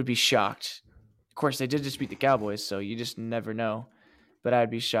would be shocked. Of course, they did just beat the Cowboys, so you just never know. But I'd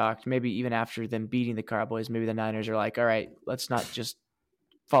be shocked. Maybe even after them beating the Cowboys, maybe the Niners are like, all right, let's not just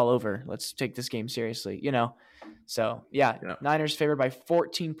fall over. Let's take this game seriously, So, yeah, Niners favored by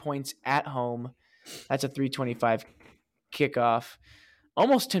 14 points at home. That's a 325 kickoff.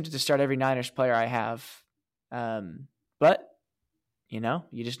 Almost tempted to start every Niners player I have. But,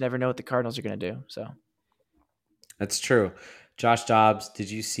 you just never know what the Cardinals are going to do. So That's true. Josh Dobbs,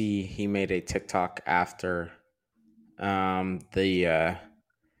 did you see he made a TikTok after the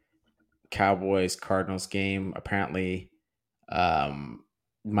Cowboys Cardinals game? Apparently,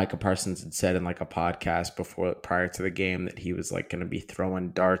 Micah Parsons had said in like a podcast prior to the game that he was like going to be throwing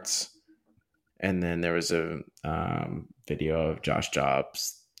darts, and then there was a video of Josh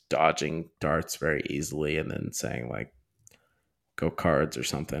Dobbs dodging darts very easily, and then saying like "Go Cards" or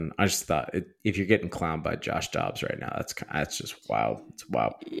something. I just thought if you're getting clowned by Josh Dobbs right now, that's just wild. It's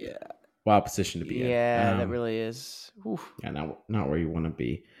wild. Yeah. Wild position to be in. Yeah, that really is. Oof. Yeah, not where you want to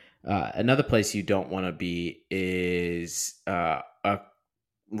be. Another place you don't want to be is a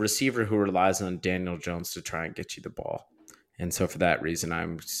receiver who relies on Daniel Jones to try and get you the ball. And so for that reason,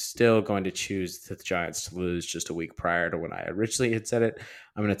 I'm still going to choose the Giants to lose just a week prior to when I originally had said it.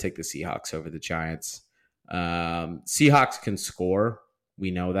 I'm going to take the Seahawks over the Giants. Seahawks can score. We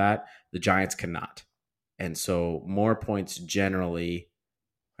know that. The Giants cannot. And so more points generally,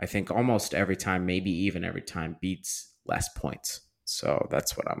 I think almost every time, maybe even every time, beats less points. So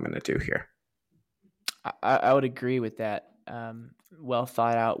that's what I'm going to do here. I would agree with that. Well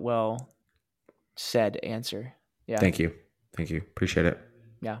thought out, well said answer. Yeah. Thank you. Appreciate it.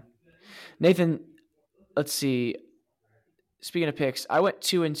 Yeah. Nathan, let's see. Speaking of picks, I went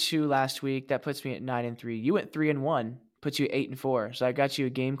 2-2 last week. That puts me at 9-3. You went 3-1, puts you 8-4. So I got you a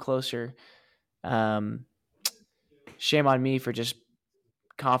game closer. Shame on me for just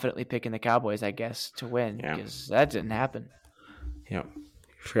confidently picking the Cowboys, I guess, to win because that didn't happen. Yeah. You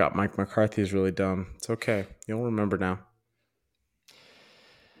forgot Mike McCarthy is really dumb. It's okay. You'll remember now.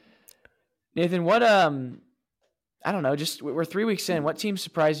 Nathan, what I don't know, just we're 3 weeks in. What team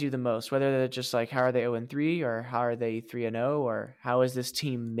surprised you the most? Whether they're just like how are they 0-3 or how are they 3-0 or how is this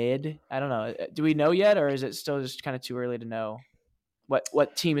team mid? I don't know. Do we know yet or is it still just kind of too early to know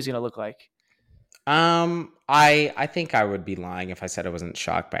what team is going to look like? I think I would be lying if I said I wasn't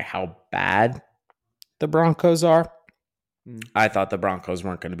shocked by how bad the Broncos are. I thought the Broncos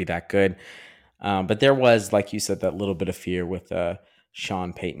weren't going to be that good. But there was, like you said, that little bit of fear with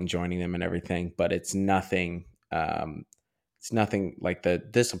Sean Payton joining them and everything, but it's nothing. It's nothing like the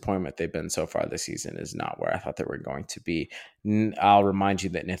disappointment they've been so far this season is not where I thought they were going to be. I'll remind you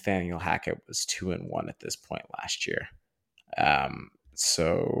that Nathaniel Hackett was 2-1 at this point last year.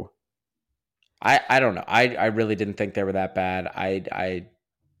 So I don't know. I really didn't think they were that bad. I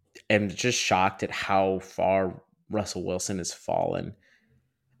am just shocked at how far Russell Wilson has fallen.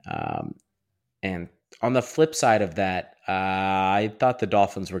 And on the flip side of that, I thought the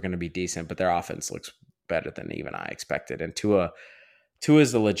Dolphins were going to be decent, but their offense looks better than even I expected. And Tua Tua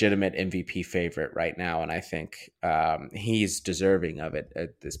is the legitimate MVP favorite right now, and I think he's deserving of it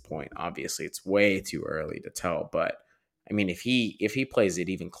at this point. Obviously, it's way too early to tell, but I mean, if he plays it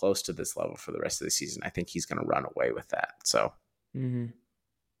even close to this level for the rest of the season, I think he's going to run away with that. So,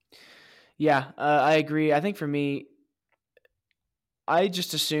 yeah, I agree. I think for me, I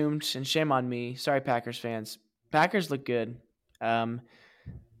just assumed, and shame on me. Sorry, Packers fans. Packers look good.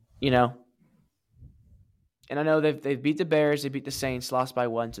 You know, and I know they've beat the Bears, they beat the Saints, lost by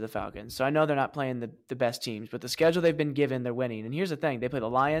 1 to the Falcons. So I know they're not playing the best teams, but the schedule they've been given, they're winning. And here's the thing: they play the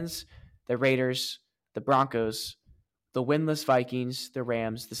Lions, the Raiders, the Broncos, the winless Vikings, the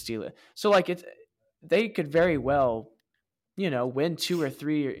Rams, the Steelers. So they could very well, win 2 or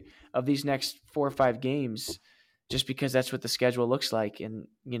 3 of these next 4 or 5 games, just because that's what the schedule looks like. And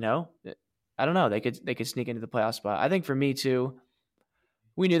I don't know, they could sneak into the playoff spot. I think for me too.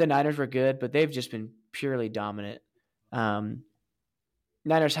 We knew the Niners were good, but they've just been purely dominant.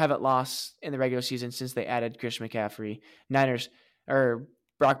 Niners haven't lost in the regular season since they added Christian McCaffrey.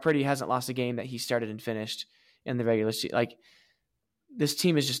 Brock Purdy hasn't lost a game that he started and finished in the regular season. Like, this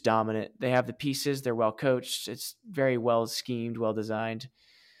team is just dominant. They have the pieces. They're well coached. It's very well schemed, well designed.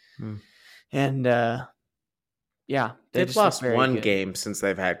 And they've lost one game since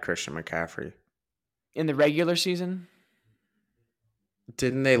they've had Christian McCaffrey in the regular season.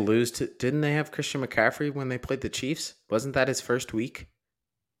 Didn't they have Christian McCaffrey when they played the Chiefs? Wasn't that his first week?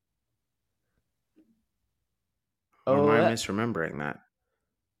 Or am I misremembering that?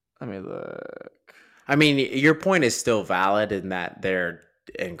 Let me look. I mean, your point is still valid in that they're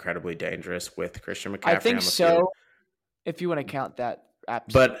incredibly dangerous with Christian McCaffrey. I think so, if you want to count that.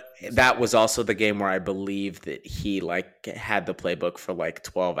 Absolutely. But that was also the game where I believe that he had the playbook for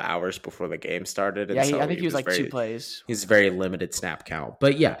 12 hours before the game started. And yeah, I think he was 2 plays. He's very limited snap count.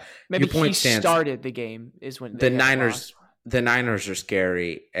 But yeah, maybe your point stands. Started the game is when the Niners. The Niners are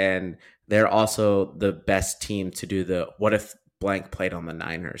scary, and they're also the best team to do the what if blank played on the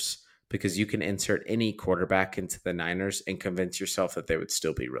Niners, because you can insert any quarterback into the Niners and convince yourself that they would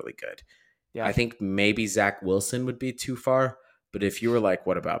still be really good. Yeah, I think maybe Zach Wilson would be too far. But if you were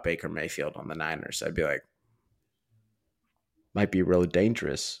what about Baker Mayfield on the Niners? I'd be might be really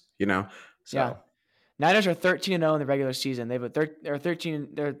dangerous, So. Yeah. Niners are 13-0 in the regular season. They have a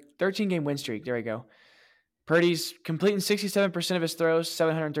 13-game win streak. There we go. Purdy's completing 67% of his throws,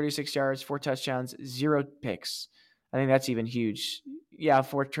 736 yards, 4 touchdowns, 0 picks. I think that's even huge. Yeah,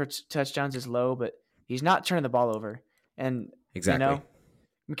 4 touchdowns is low, but he's not turning the ball over. And exactly.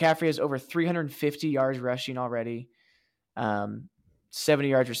 McCaffrey has over 350 yards rushing already. 70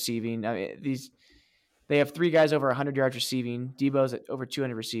 yards receiving. I mean, they have 3 guys over 100 yards receiving. Debo's at over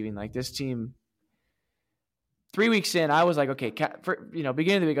 200 receiving. This team, 3 weeks in, I was okay. Beginning of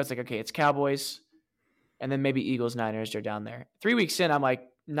the week, I was okay, it's Cowboys, and then maybe Eagles, Niners are down there. 3 weeks in, I'm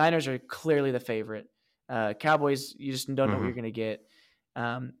Niners are clearly the favorite. Cowboys, you just don't know what you're going to get.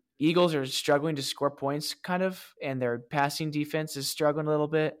 Eagles are struggling to score points, kind of, and their passing defense is struggling a little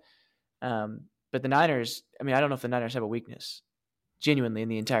bit. But the Niners, I don't know if the Niners have a weakness, genuinely, in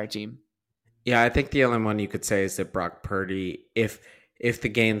the entire team. Yeah, I think the only one you could say is that Brock Purdy, if the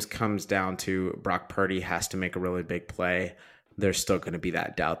games comes down to Brock Purdy has to make a really big play, there's still going to be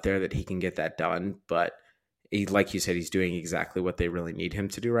that doubt there that he can get that done. But like you said, he's doing exactly what they really need him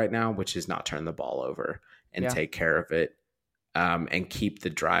to do right now, which is not turn the ball over and take care of it and keep the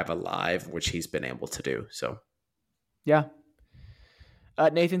drive alive, which he's been able to do. So, yeah.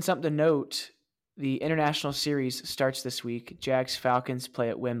 Nathan, something to note. The international series starts this week. Jags Falcons play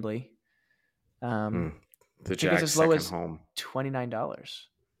at Wembley. The Jags as low as home. $29.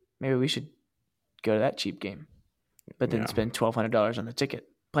 Maybe we should go to that cheap game, but then spend $1,200 on the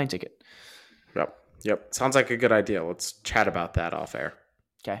plane ticket. Yep. Sounds like a good idea. Let's chat about that off air.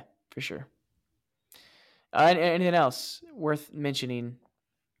 Okay, for sure. Anything else worth mentioning?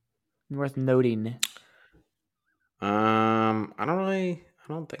 Worth noting? I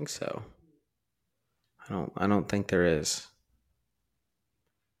don't think so. I don't think there is.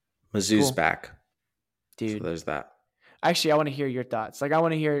 Mizzou's back, dude. So there's that. Actually, I want to hear your thoughts. I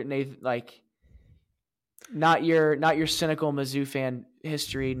want to hear Nathan, not your cynical Mizzou fan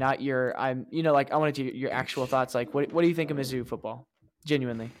history. Not your I want to hear your actual thoughts. What do you think of Mizzou football?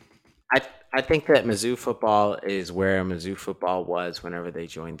 Genuinely, I think that Mizzou football is where Mizzou football was whenever they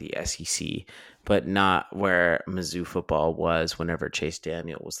joined the SEC, but not where Mizzou football was whenever Chase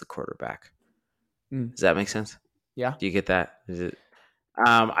Daniel was the quarterback. Does that make sense? Yeah. Do you get that? Is it?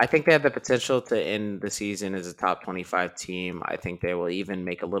 I think they have the potential to end the season as a top 25 team. I think they will even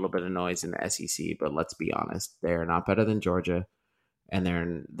make a little bit of noise in the SEC, but let's be honest, they're not better than Georgia, and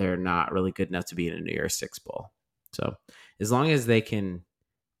they're not really good enough to be in a New Year's Six bowl. So as long as they can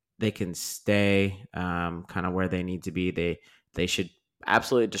stay kind of where they need to be, they should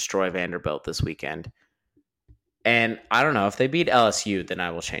absolutely destroy Vanderbilt this weekend. And I don't know, if they beat LSU, then I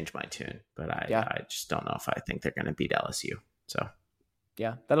will change my tune. But I just don't know if I think they're going to beat LSU. So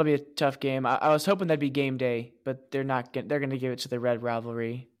yeah, that'll be a tough game. I was hoping that'd be game day, but they're not. They're going to give it to the Red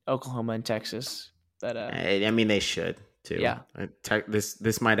Rivalry, Oklahoma and Texas. But I mean, they should too. Yeah,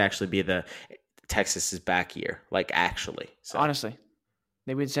 this might actually be the Texas's back year, like actually. So. Honestly,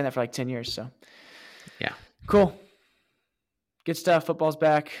 maybe we'd say that for like 10 years. So yeah, cool, good stuff. Football's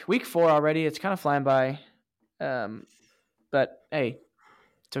back, week 4 already. It's kind of flying by. But hey,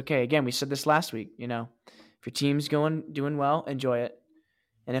 it's okay. Again, we said this last week, if your team's doing well, enjoy it.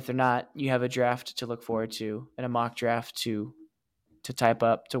 And if they're not, you have a draft to look forward to and a mock draft to type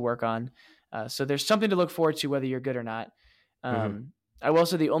up, to work on. So there's something to look forward to, whether you're good or not. I will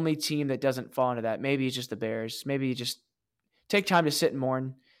say the only team that doesn't fall into that, maybe it's just the Bears. Maybe you just take time to sit and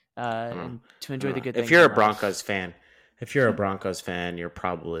mourn, and to enjoy the good things. If you're a Broncos fan, you're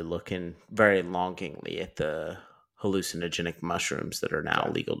probably looking very longingly at the hallucinogenic mushrooms that are now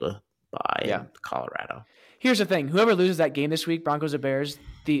legal to buy in Colorado. Here's the thing: whoever loses that game this week, Broncos or Bears,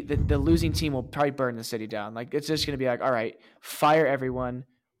 the losing team will probably burn the city down. Like, it's just going to be like, all right, fire everyone.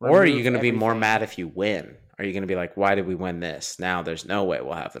 Or are you going to be more mad if you win? Are you going to be like, why did we win this? Now there's no way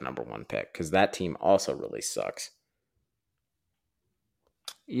we'll have the number 1 pick, because that team also really sucks.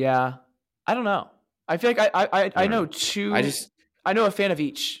 Yeah, I don't know. I feel like I know two. I know a fan of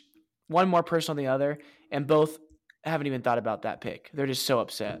each. One more personal than the other, and both haven't even thought about that pick. They're just so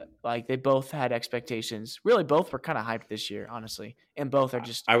upset. Like, they both had expectations. Really, both were kind of hyped this year, honestly, and both are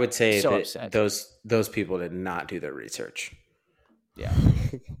just. I would say so that upset. Those people did not do their research. Yeah.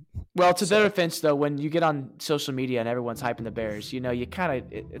 Well, to their defense, though, when you get on social media and everyone's hyping the Bears, you kind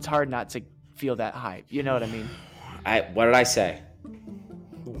of it's hard not to feel that hype. You know what I mean? What did I say?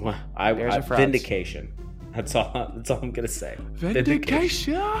 Vindication. That's all I'm gonna say.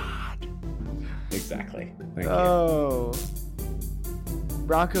 Vindication. Exactly. Thank you.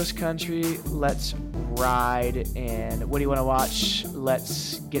 Broncos country, let's ride. And what do you want to watch?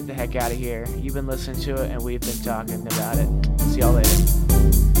 Let's get the heck out of here. You've been listening to it, and we've been talking about it.